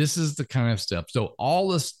 This is the kind of stuff. So all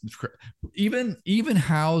this, even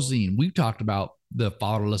housing, we talked about the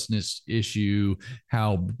fatherlessness issue,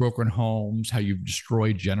 how broken homes, how you've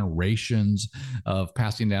destroyed generations of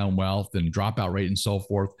passing down wealth and dropout rate and so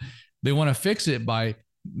forth. They want to fix it by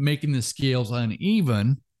making the scales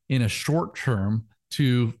uneven in a short term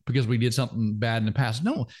because we did something bad in the past.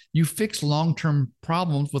 No, you fix long-term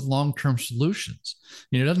problems with long-term solutions.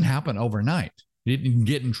 It doesn't happen overnight. You didn't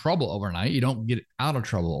get in trouble overnight. You don't get out of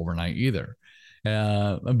trouble overnight either.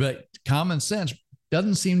 But common sense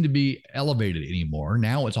doesn't seem to be elevated anymore.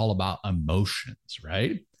 Now it's all about emotions,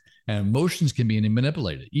 right? And emotions can be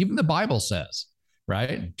manipulated. Even the Bible says,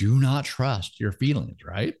 right? Do not trust your feelings,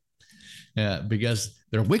 right? Because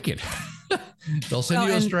they're wicked. They'll send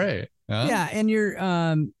you astray. Yeah. And you're,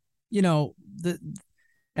 at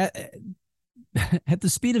the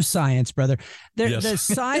speed of science, brother, the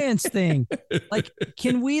science thing,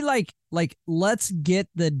 can we let's get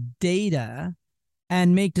the data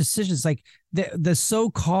and make decisions, like the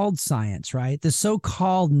so-called science, right? The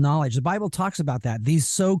so-called knowledge. The Bible talks about that, these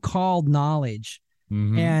so-called knowledge,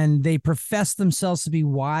 and they profess themselves to be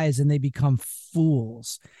wise and they become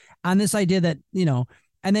fools on this idea that,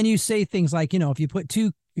 and then you say things like, if you put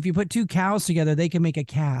two cows together, they can make a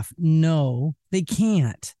calf. No, they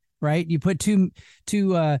can't. Right? You put two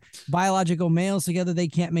biological males together, they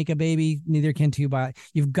can't make a baby. Neither can two.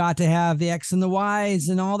 You've got to have the X and the Y's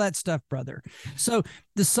and all that stuff, brother. So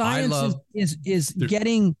the science is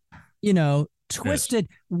getting, twisted.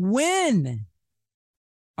 Yes. When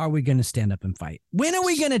are we going to stand up and fight? When are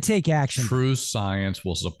we going to take action? True science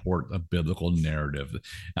will support a biblical narrative.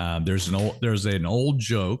 There's an old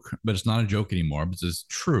joke, but it's not a joke anymore. But it's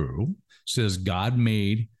true. It says God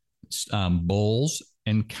made bulls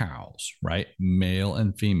and cows, right? Male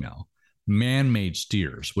and female. Man-made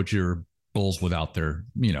steers, which are bulls without their,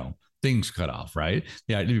 things cut off, right?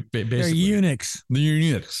 Yeah, they're eunuchs. They're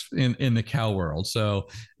eunuchs in the cow world. So,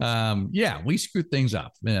 we screw things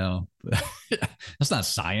up. That's not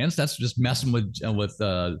science. That's just messing with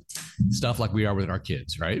stuff like we are with our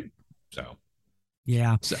kids, right? So,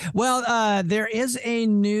 yeah. Well, there is a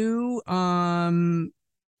new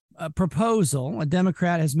proposal. A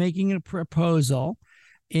Democrat is making a proposal.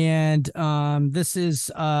 And this is,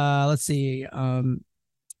 let's see,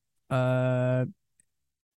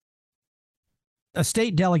 a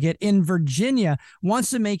state delegate in Virginia wants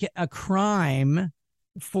to make it a crime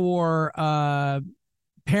for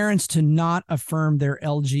parents to not affirm their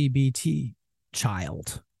LGBT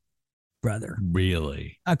child, brother.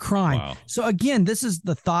 Really? A crime. Wow. So again, this is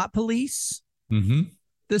the thought police. Mm-hmm.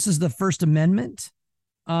 This is the First Amendment.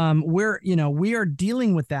 we are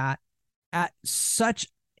dealing with that at such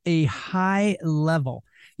a high level.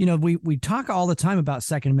 We talk all the time about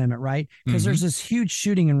Second Amendment, right? Because there's this huge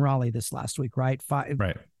shooting in Raleigh this last week, right? 5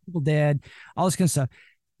 people dead, all this kind of stuff.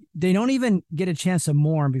 They don't even get a chance to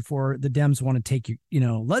mourn before the Dems want to take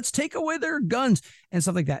let's take away their guns and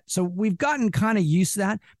stuff like that. So we've gotten kind of used to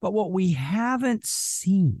that. But what we haven't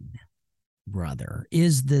seen, brother,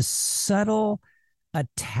 is this subtle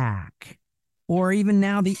attack, or even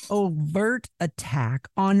now the overt attack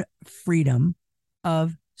on freedom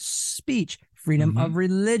of speech, freedom of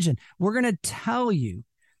religion. We're going to tell you,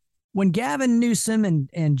 when Gavin Newsom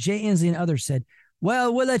and Jay Inslee and others said,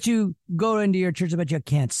 well, we'll let you go into your church, but you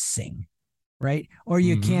can't sing, right? Or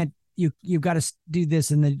you can't, you've got to do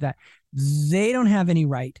this and that. They don't have any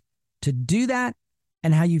right to do that.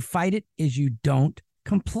 And how you fight it is you don't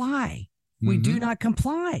comply. We do not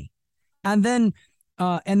comply. And then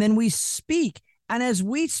we speak. And as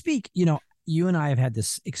we speak, you and I have had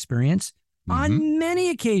this experience on many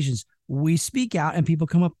occasions. We speak out and people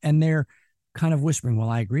come up and they're kind of whispering, well,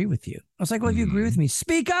 I agree with you. I was like, well, if you agree with me,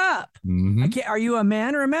 speak up. I can't, are you a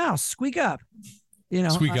man or a mouse? Squeak up.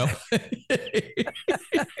 Squeak up.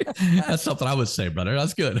 That's something I would say, brother.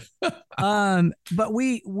 That's good. But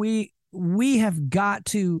we have got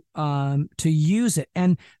to use it,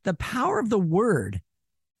 and the power of the word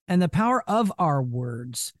and the power of our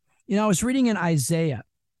words. I was reading in Isaiah,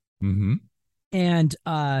 and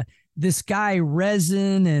this guy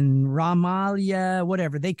Rezin and Ramalia,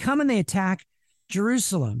 whatever, they come and they attack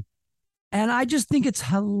Jerusalem. And I just think it's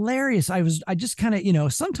hilarious. I just kind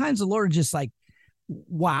of, sometimes the Lord is just like,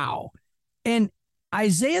 wow. And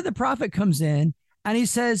Isaiah the prophet comes in and he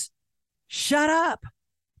says, shut up.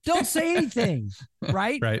 Don't say anything.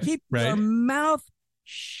 Right? Keep your mouth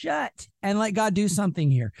shut and let God do something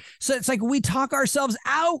here. So it's like we talk ourselves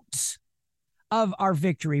out of our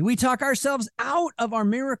victory. We talk ourselves out of our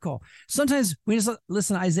miracle. Sometimes we just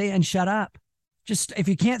listen to Isaiah and shut up. Just if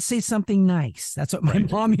you can't say something nice, that's what my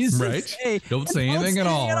mom used to say. Don't say anything at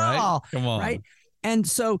all, right? Come on. Right. And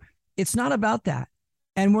so it's not about that.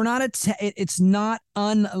 And we're not, it's not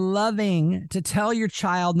unloving to tell your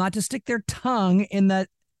child not to stick their tongue in the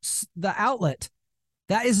outlet.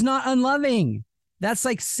 That is not unloving. That's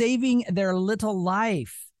like saving their little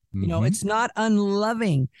life. It's not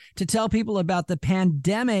unloving to tell people about the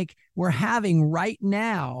pandemic we're having right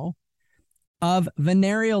now of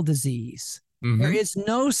venereal disease. There is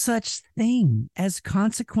no such thing as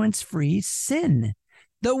consequence-free sin.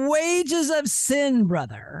 The wages of sin,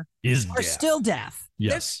 brother, are still death.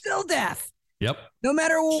 Yes. They're still death. Yep. No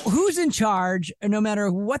matter who's in charge, or no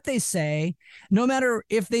matter what they say, no matter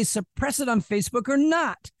if they suppress it on Facebook or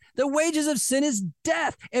not. The wages of sin is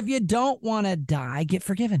death. If you don't want to die, get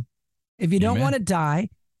forgiven. If you don't want to die,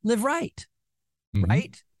 live right.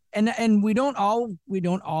 Right? And we don't all do, we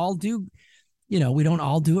don't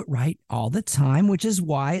all do it right all the time, which is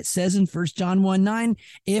why it says in 1 John 1:9,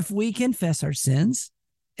 if we confess our sins,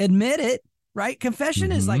 admit it, right?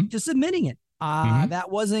 Confession is like just admitting it.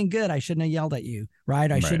 That wasn't good. I shouldn't have yelled at you,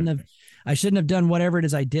 right? I shouldn't have done whatever it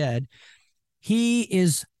is I did. He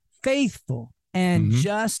is faithful and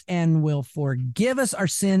just and will forgive us our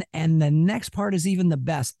sin. And the next part is even the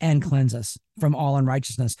best, and cleanse us from all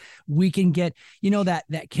unrighteousness. We can get,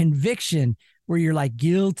 that conviction where you're like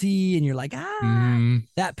guilty and you're like,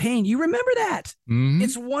 that pain. You remember that.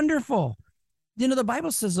 It's wonderful. The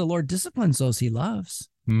Bible says the Lord disciplines those he loves.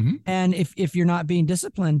 And if you're not being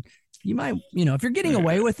disciplined, you might, if you're getting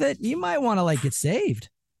away with it, you might want to get saved.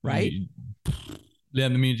 Right.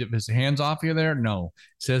 That means if his hands off you there, no.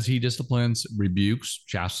 It says he disciplines, rebukes,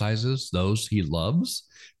 chastises those he loves,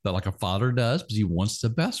 that like a father does, because he wants the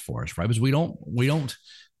best for us, right? Because we don't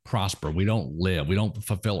prosper, we don't live, we don't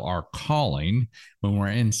fulfill our calling when we're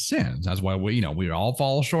in sin. That's why we all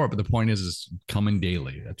fall short. But the point is, it's coming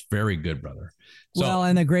daily. That's very good, brother. So, well,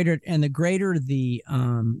 and the greater the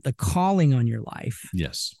calling on your life,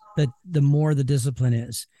 yes, the more the discipline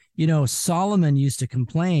is. Solomon used to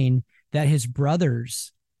complain that his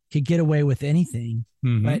brothers could get away with anything,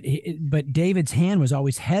 but David's hand was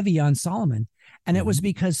always heavy on Solomon, and it was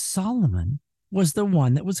because Solomon was the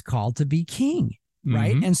one that was called to be king,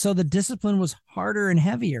 right? And so the discipline was harder and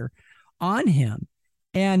heavier on him,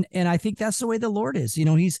 and I think that's the way the Lord is.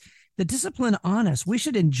 He's the discipline on us. We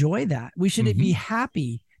should enjoy that. We should be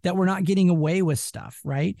happy that we're not getting away with stuff,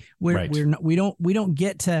 right? We don't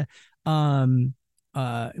get to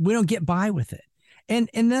we don't get by with it.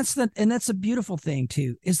 And that's a beautiful thing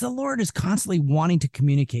too, is the Lord is constantly wanting to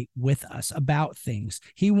communicate with us about things.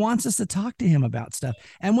 He wants us to talk to him about stuff.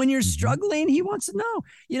 And when you're struggling, he wants to know,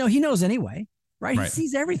 he knows anyway, right? He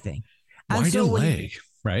sees everything. And why delay?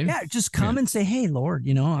 right? Yeah, just come and say, hey, Lord,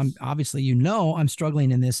 I'm obviously, I'm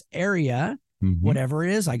struggling in this area, whatever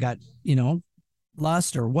it is. I got,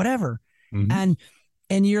 lust or whatever. And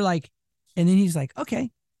you're like, and then he's like, okay,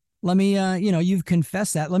 let me, you've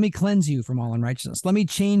confessed that. Let me cleanse you from all unrighteousness. Let me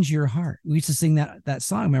change your heart. We used to sing that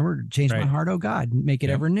song. Remember, change my heart, oh God, make it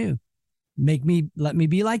ever new. Let me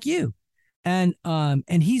be like you. And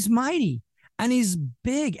he's mighty and he's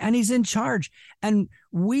big and he's in charge. And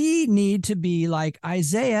we need to be like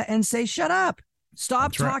Isaiah and say, shut up.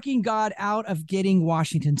 Stop talking God out of getting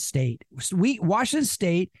Washington State. Washington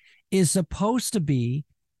State is supposed to be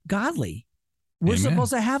godly. We're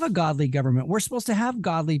supposed to have a godly government. We're supposed to have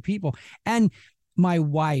godly people. And my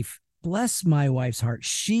wife, bless my wife's heart,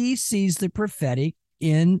 she sees the prophetic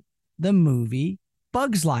in the movie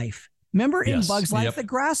Bug's Life. Remember in Bug's Life, the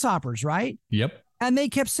grasshoppers, right? Yep. And they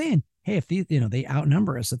kept saying, hey, if they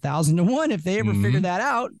outnumber us 1,000 to 1, if they ever figure that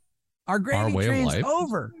out, our gravy train's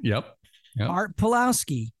over. Yep. Art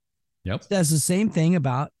Pulowski says the same thing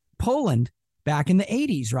about Poland back in the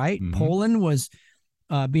 80s, right? Poland was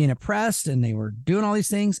being oppressed and they were doing all these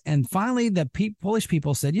things. And finally, the Polish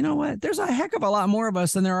people said, you know what? There's a heck of a lot more of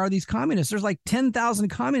us than there are these communists. There's like 10,000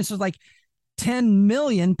 communists. There's like 10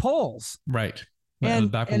 million Poles. Right.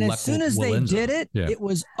 And as soon as they did it, it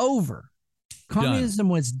was over. Communism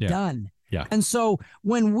was done. Yeah. And so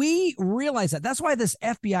when we realize that's why this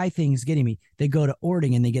FBI thing is getting me. They go to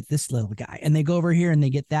Ording and they get this little guy, and they go over here and they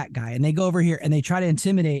get that guy, and they go over here and they try to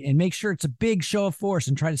intimidate and make sure it's a big show of force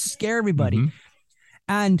and try to scare everybody.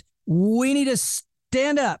 And we need to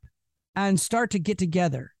stand up and start to get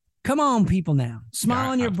together. Come on, people now.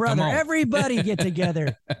 Smile on your brother. Everybody get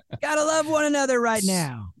together. Gotta love one another right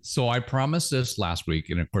now. So I promised this last week.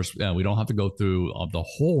 And of course, we don't have to go through the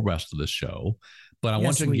whole rest of the show, but I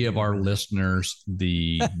want to give our listeners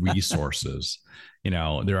the resources.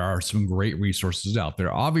 There are some great resources out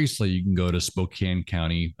there. Obviously, you can go to Spokane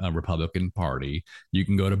County Republican Party. You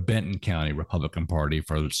can go to Benton County Republican Party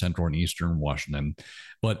for Central and Eastern Washington.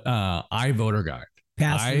 But iVoter Guide.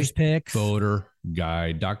 Pastor's Picks.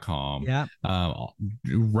 iVoterGuide.com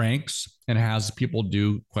ranks and has people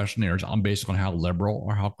do questionnaires based on how liberal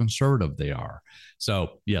or how conservative they are.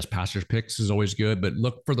 So yes, Pastor's Picks is always good, but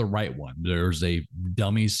look for the right one. There's a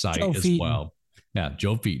dummy site well. Yeah,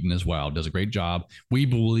 Joe Featon as well does a great job. We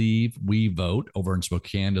Believe, We Vote over in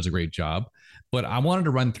Spokane does a great job. But I wanted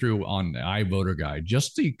to run through on the iVoter Guide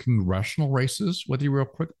just the congressional races with you real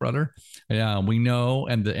quick, brother. We know,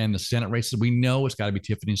 and the Senate races, we know it's got to be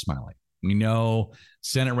Tiffany Smiley. We know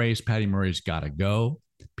Senate race, Patty Murray's got to go.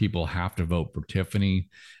 People have to vote for Tiffany.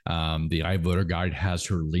 The iVoter Guide has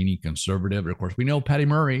her leaning conservative. Of course, we know Patty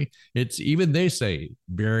Murray, even they say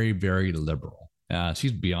very, very liberal.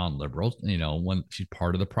 She's beyond liberal, when she's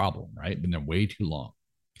part of the problem, right? Been there way too long.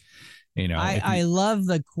 I love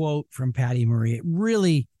the quote from Patty Murray. It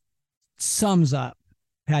really sums up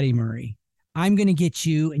Patty Murray. I'm going to get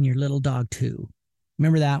you and your little dog too.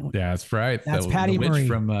 Remember that one? That's right. That's Patty Murray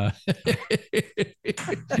from.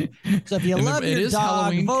 So if you love your dog,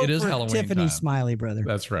 Halloween, vote it is for Halloween Tiffany time. Smiley, brother.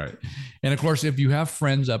 That's right. And of course, if you have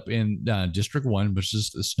friends up in District 1, which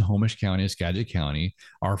is Snohomish County, Skagit County,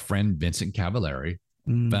 our friend Vincent Cavallari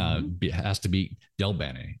has to beat Del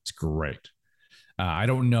Bene. It's great. I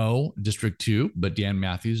don't know District 2, but Dan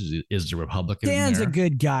Matthews is the Republican. Dan's a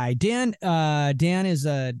good guy. Dan is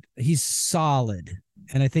he's solid.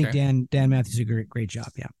 And I think Dan Matthews did a great job.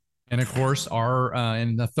 Yeah. And of course, our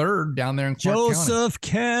in the third down there in Clark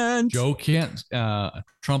County, Joe Kent,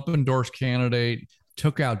 Trump endorsed candidate,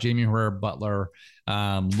 took out Jamie Herrera Butler.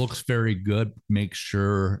 Looks very good. Make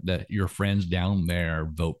sure that your friends down there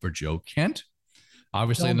vote for Joe Kent.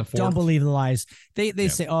 Obviously, in the fourth. Don't believe the lies. They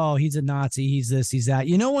say, oh, he's a Nazi. He's this, he's that.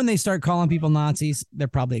 When they start calling people Nazis, they're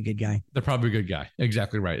probably a good guy. They're probably a good guy.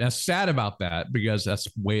 Exactly right. That's sad about that because that's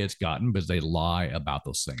the way it's gotten because they lie about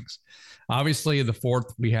those things. Obviously, the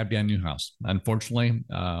fourth, we have Dan Newhouse, unfortunately,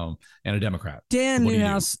 and a Democrat. Dan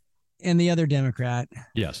Newhouse and the other Democrat.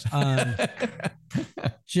 Yes.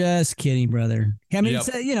 Just kidding, brother. I mean,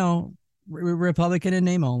 Republican in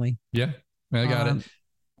name only. Yeah, I got it.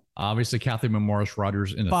 Obviously, Kathy Morris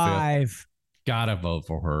Rogers in the 5. fifth. Gotta vote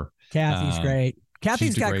for her. Kathy's great.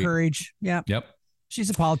 Kathy's got courage. Yeah. Yep. She's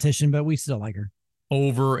a politician, but we still like her.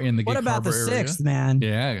 Over in the What about the sixth, man?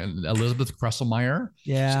 Yeah, Elizabeth Kresselmeyer.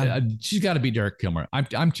 Yeah, she's got to be Derek Kilmer.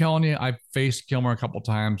 I'm telling you, I've faced Kilmer a couple of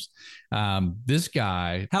times. This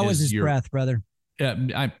guy. How was his breath, brother?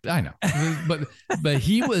 I know, but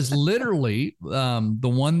he was literally the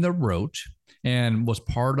one that wrote and was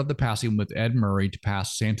part of the passing with Ed Murray to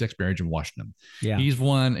pass same-sex marriage in Washington. Yeah.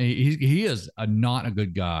 He is not a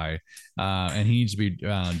good guy, and he needs to be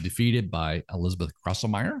defeated by Elizabeth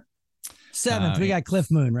Krosselmeyer. 7th, we got Cliff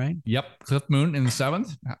Moon, right? Yep, Cliff Moon in the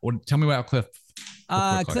 7th. Tell me about Cliff.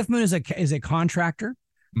 Cliff Moon is a contractor.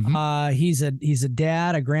 Mhm. He's a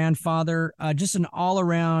dad, a grandfather, just an all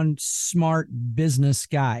around smart business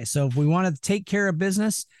guy. So if we want to take care of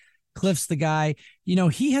business, Cliff's the guy.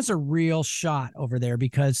 He has a real shot over there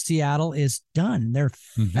because Seattle is done. They're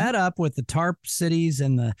fed up with the TARP cities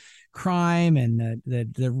and the crime and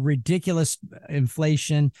the ridiculous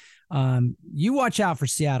inflation. You watch out for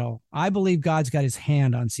Seattle. I believe God's got his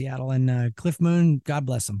hand on Seattle, and Cliff Moon, God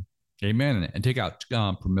bless him. Amen. And take out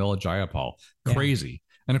Pramila Jayapal. Crazy. Yeah.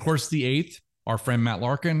 And of course, the 8th, our friend Matt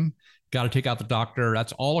Larkin, got to take out the doctor.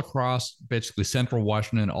 That's all across basically central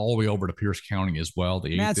Washington, all the way over to Pierce County as well.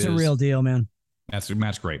 The 8th Matt's a real deal, man.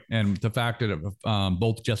 Matt's great. And the fact that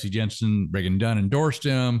both Jesse Jensen, Reagan Dunn endorsed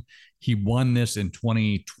him. He won this in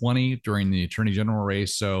 2020 during the Attorney General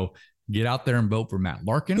race. So get out there and vote for Matt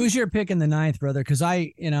Larkin. Who's your pick in the 9th, brother? Because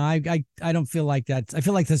I don't feel like that. I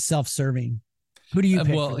feel like that's self-serving. Who do you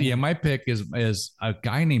pick? Well, yeah, my pick is a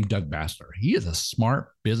guy named Doug Bassler. He is a smart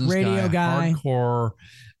business radio guy, hardcore,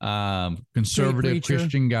 conservative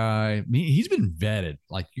Christian guy. He's been vetted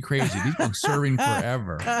like you crazy. He's been serving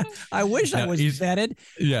forever. I wish I was vetted.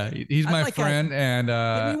 Yeah, he's my friend. And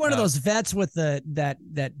give me one of those vets with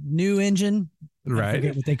that new engine. Right. I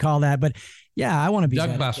forget what they call that, but yeah, I want to be.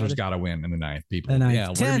 Doug Bassler's got to win in the 9th, people. The 9th. Yeah,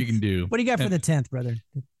 10th, whatever you can do. What do you got for the 10th, brother?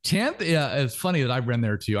 10th, yeah, it's funny that I ran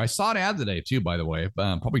there too. I saw an ad today too, by the way,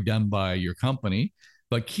 probably done by your company,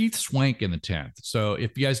 but Keith Swank in the 10th. So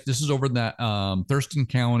if you guys, this is over in that Thurston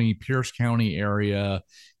County, Pierce County area.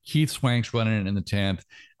 Keith Swank's running it in the 10th.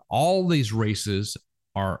 All these races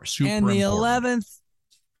are super important. And the 11th.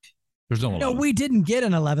 There's no 11th. No, we didn't get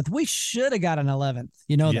an 11th. We should have got an 11th.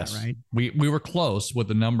 You know that, right? We were close with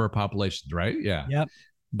the number of populations, right? Yeah. Yep.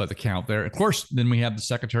 But the count there, of course, then we have the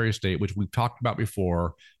Secretary of State, which we've talked about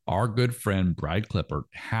before. Our good friend Brad Klippert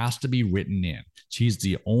has to be written in. She's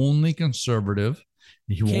the only conservative.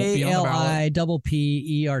 He won't be on the ballot.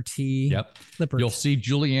 KLIPPERT. Yep. Klippert. You'll see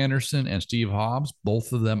Julie Anderson and Steve Hobbs.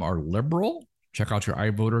 Both of them are liberal. Check out your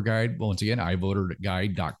iVoter guide. Once again,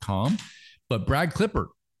 iVoterguide.com. But Brad Klippert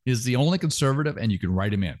is the only conservative, and you can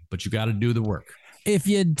write him in, but you got to do the work. If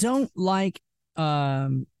you don't like,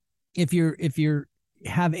 if you're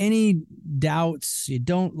have any doubts, you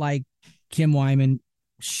don't like Kim Wyman,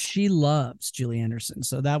 she loves Julie Anderson.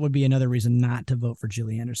 So that would be another reason not to vote for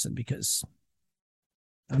Julie Anderson, because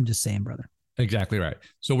I'm just saying, brother. Exactly right.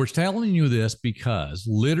 So we're telling you this because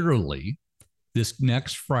literally this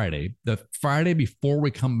next Friday, the Friday before we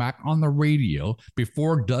come back on the radio,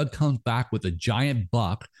 before Doug comes back with a giant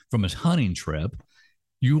buck from his hunting trip,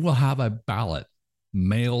 you will have a ballot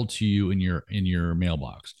mailed to you in your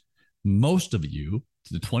mailbox. Most of you,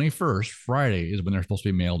 the 21st, Friday, is when they're supposed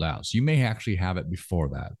to be mailed out. So you may actually have it before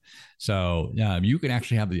that. So you can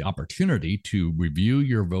actually have the opportunity to review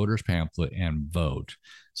your voter's pamphlet and vote.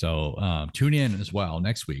 So tune in as well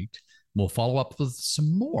next week. We'll follow up with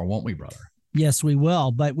some more, won't we, brother? Yes, we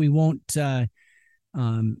will, but we won't, we're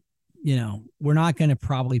not going to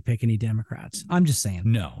probably pick any Democrats. I'm just saying.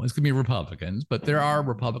 No, it's going to be Republicans, but there are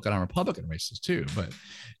Republican on Republican races too. But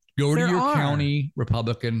go to your county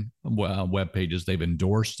Republican web pages. They've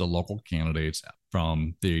endorsed the local candidates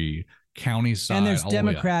from the county side. And there's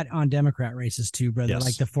Democrat on Democrat races too, brother,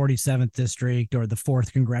 like the 47th district or the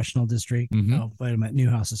 4th congressional district. Mm-hmm. Oh, wait a minute.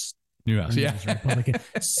 Newhouse, yeah. Republican.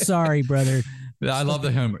 Sorry, brother. I love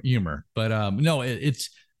the humor, but no,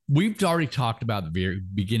 we've already talked about the very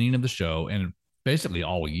beginning of the show and basically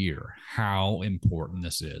all year how important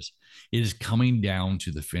this is. It is coming down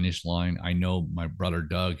to the finish line. I know my brother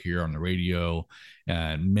Doug here on the radio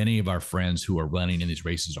and many of our friends who are running in these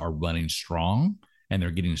races are running strong, and they're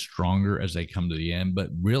getting stronger as they come to the end. But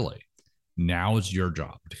really, now is your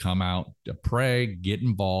job to come out, to pray, get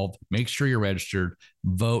involved, make sure you're registered,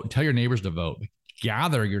 vote, tell your neighbors to vote,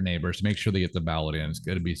 gather your neighbors to make sure they get the ballot in. It's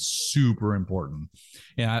going to be super important.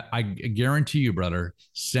 And I guarantee you, brother,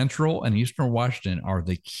 Central and Eastern Washington are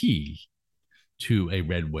the key to a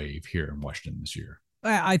red wave here in Washington this year.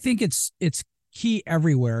 I think it's key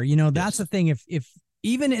everywhere. That's the thing. If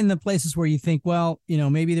even in the places where you think, well,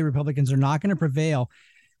 maybe the Republicans are not going to prevail,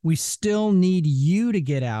 we still need you to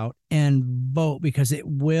get out and vote, because it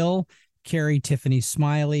will carry Tiffany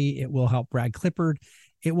Smiley. It will help Brad Klippert.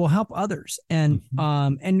 It will help others. And,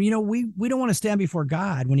 we don't want to stand before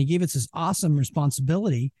God when he gave us this awesome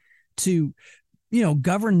responsibility to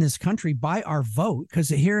govern this country by our vote, because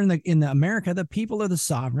here in the America, the people are the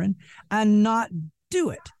sovereign, and not do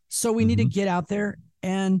it. So we need to get out there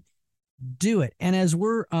and do it. And as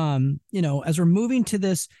we're, as we're moving to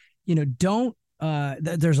this,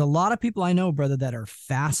 there's a lot of people I know, brother, that are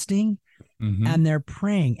fasting and they're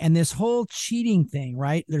praying, and this whole cheating thing,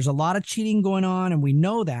 right? There's a lot of cheating going on, and we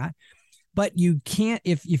know that, but you can't,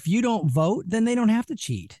 if you don't vote, then they don't have to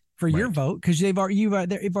cheat for your vote, because they've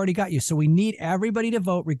already got you. So we need everybody to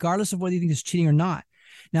vote, regardless of whether you think it's cheating or not.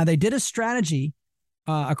 Now, they did a strategy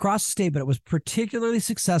across the state, but it was particularly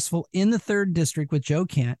successful in the 3rd district with Joe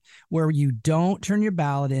Kent, where you don't turn your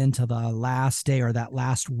ballot in till the last day or that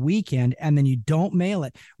last weekend, and then you don't mail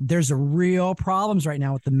it. There's a real problems right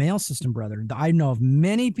now with the mail system, brother. I know of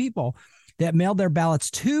many people that mailed their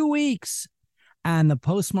ballots 2 weeks, and the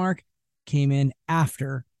postmark came in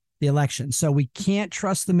after the election. So we can't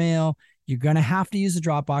trust the mail. You're going to have to use the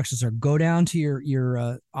drop boxes, or go down to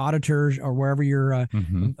your auditors or wherever your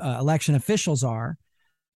election officials are,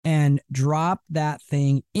 and drop that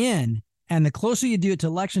thing in. And the closer you do it to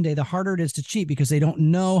election day, the harder it is to cheat, because they don't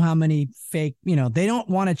know how many fake, they don't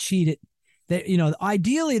want to cheat it. They,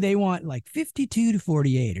 ideally they want like 52 to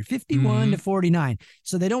 48 or 51 to 49.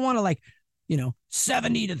 So they don't want to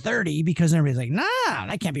 70 to 30, because everybody's like, nah,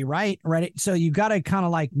 that can't be right. Right. So you got to kind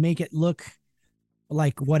of make it look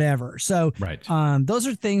like whatever. So those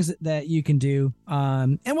are things that you can do.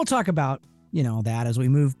 And we'll talk about that as we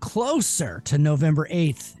move closer to November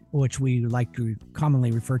 8th, which we like to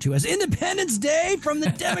commonly refer to as Independence Day from the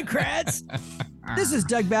Democrats. This is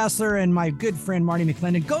Doug Bassler and my good friend Marty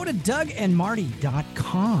McClendon. Go to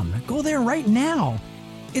DougandMarty.com. Go there right now.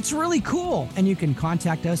 It's really cool. And you can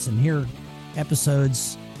contact us and hear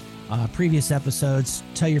episodes, previous episodes,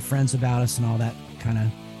 tell your friends about us and all that kind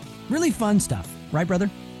of really fun stuff. Right,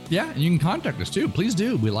 brother? Yeah, and you can contact us too. Please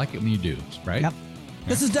do. We like it when you do, right? Yep.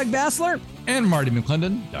 This is Doug Bassler and Marty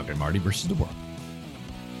McClendon, Doug and Marty versus the World.